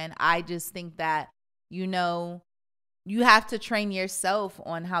I'm saying? I just think that, you know, you have to train yourself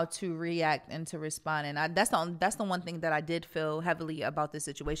on how to react and to respond. And that's the one thing that I did feel heavily about this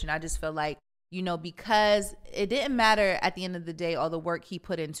situation. I just feel like, you know, because it didn't matter at the end of the day, all the work he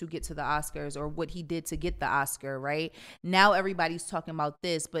put in to get to the Oscars or what he did to get the Oscar, right? Now everybody's talking about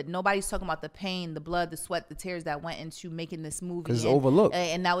this, but nobody's talking about the pain, the blood, the sweat, the tears that went into making this movie. Because it's overlooked.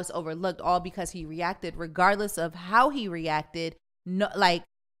 And now it's overlooked, all because he reacted, regardless of how he reacted. No, like,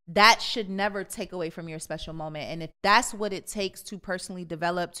 that should never take away from your special moment. And if that's what it takes to personally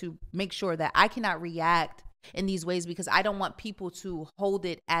develop, to make sure that I cannot react in these ways, because I don't want people to hold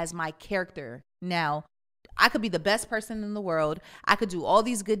it as my character. Now, I could be the best person in the world. I could do all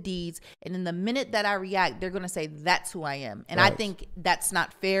these good deeds. And in the minute that I react, they're going to say that's who I am. And I think that's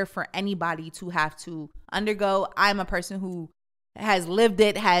not fair for anybody to have to undergo. I'm a person who has lived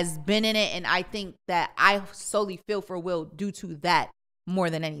it, has been in it. And I think that I solely feel for Will due to that more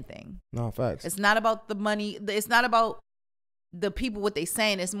than anything. No, facts. It's not about the money. It's not about the people, what they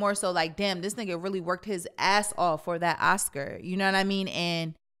saying. It's more so like, damn, this nigga really worked his ass off for that Oscar. You know what I mean?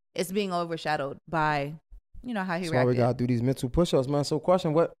 And it's being overshadowed by, you know, how he reacted. That's why we gotta do these mental push-ups, man. So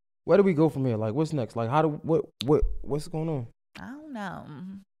question, where do we go from here? Like, what's next? Like, what's going on? I don't know.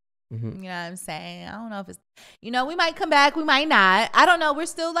 You know what I'm saying? I don't know if it's, you know, we might come back, we might not. I don't know. We're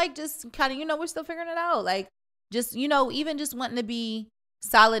still like just kind of, you know, we're still figuring it out. Like, just, you know, even just wanting to be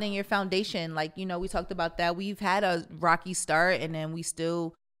solid in your foundation. Like, you know, we talked about that. We've had a rocky start, and then we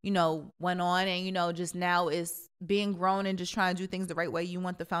still, you know, went on, and, you know, just now is being grown and just trying to do things the right way. You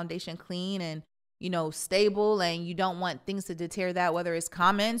want the foundation clean, and stable, and you don't want things to deter that, whether it's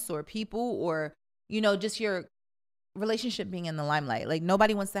comments or people or, just your relationship being in the limelight. Like,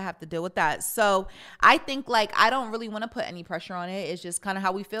 nobody wants to have to deal with that. So I think, like, I don't really want to put any pressure on it. It's just kind of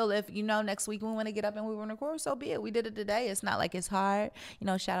how we feel. If next week we want to get up and we want to record, so be it. We did it today. It's not like it's hard.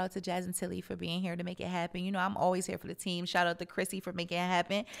 Shout out to Jazz and Tilly for being here to make it happen. I'm always here for the team. Shout out to Chrissy for making it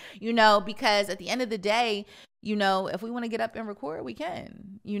happen. Because at the end of the day, if we want to get up and record, we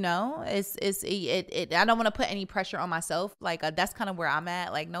can. I don't want to put any pressure on myself. Like, that's kind of where I'm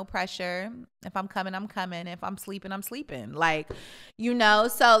at. Like, no pressure. If I'm coming, I'm coming. If I'm sleeping, I'm sleeping. Like,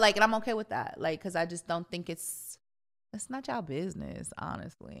 so like, and I'm okay with that. Like, because I just don't think it's not y'all business,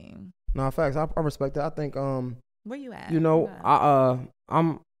 honestly. No, facts. I respect that. I think where you at?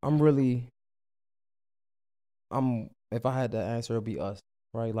 If I had to answer, it'd be us.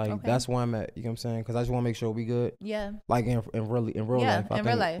 Right, like that's where I'm at. You know what I'm saying? Because I just want to make sure we good. Yeah. Like in real life. In real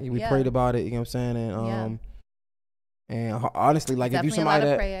life. We prayed about it. You know what I'm saying? And honestly, like if you somebody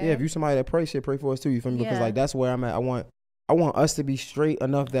that pray, shit, pray for us too. You feel me? Because like that's where I'm at. I want us to be straight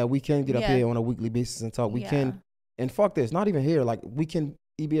enough that we can get up here on a weekly basis and talk. We can, and fuck this, not even here. Like we can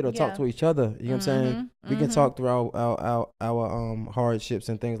be able to talk to each other. You know what I'm saying? We can talk through our hardships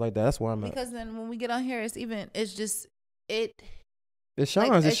and things like that. That's where I'm at. Because then when we get on here, It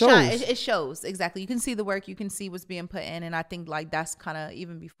shines. Like, it shows. It shows. Exactly. You can see the work. You can see what's being put in. And I think like that's kind of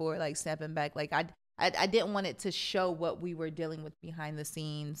even before like stepping back. Like I didn't want it to show what we were dealing with behind the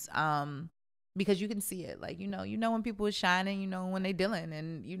scenes. Because you can see it. Like, when people was shining, when they dealing,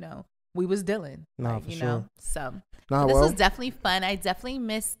 and we was dealing. Nah, like, for sure. So this was definitely fun. I definitely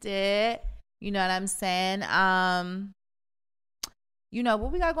missed it. You know what I'm saying?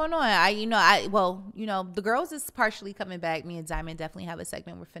 What we got going on? The girls is partially coming back. Me and Diamond definitely have a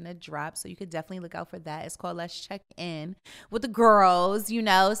segment we're finna drop. So you could definitely look out for that. It's called Let's Check In with the Girls,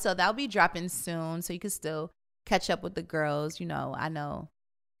 So that'll be dropping soon. So you could still catch up with the girls. I know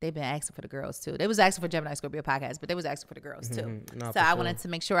they've been asking for the girls too. They was asking for Gemini Scorpio Podcast, but they was asking for the girls too. So I wanted to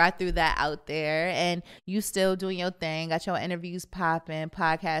make sure I threw that out there. And you still doing your thing. Got your interviews popping,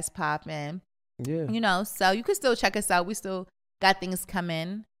 podcast popping. Yeah. So you could still check us out. We still got things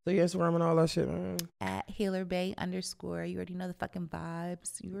coming. So your Instagram and all that shit, man. At HealerBay _. You already know the fucking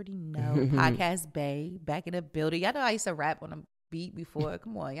vibes. You already know. Podcast Bay. Back in the building. Y'all know I used to rap on a beat before.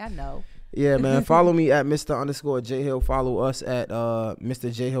 Come on. Y'all know. Yeah, man. Follow me at Mr_J Hill. Follow us at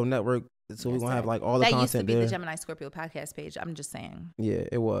Mr. J Hill Network. So we're going to have like all the content there. That used to be the Gemini Scorpio Podcast page. I'm just saying. Yeah,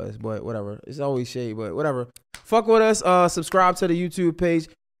 it was. But whatever. It's always shade, but whatever. Fuck with us. Subscribe to the YouTube page.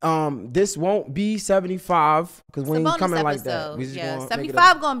 This won't be 75 because we ain't coming episode. Like that. We just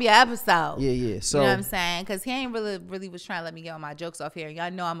 75 gonna be an episode. Yeah. So you know what I'm saying? Because he ain't really was trying to let me get all my jokes off here.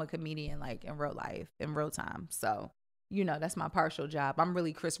 Y'all know I'm a comedian, like in real life, in real time. So that's my partial job. I'm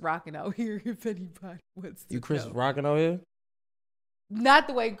really Chris Rockin' out here. If anybody wants to, you Chris Rockin' out here? Not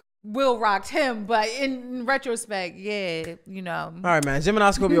the way Will rocked him, but in retrospect, yeah. All right, man.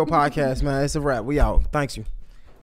 Gemini Scorpio Podcast, man. It's a wrap. We out. Thanks you.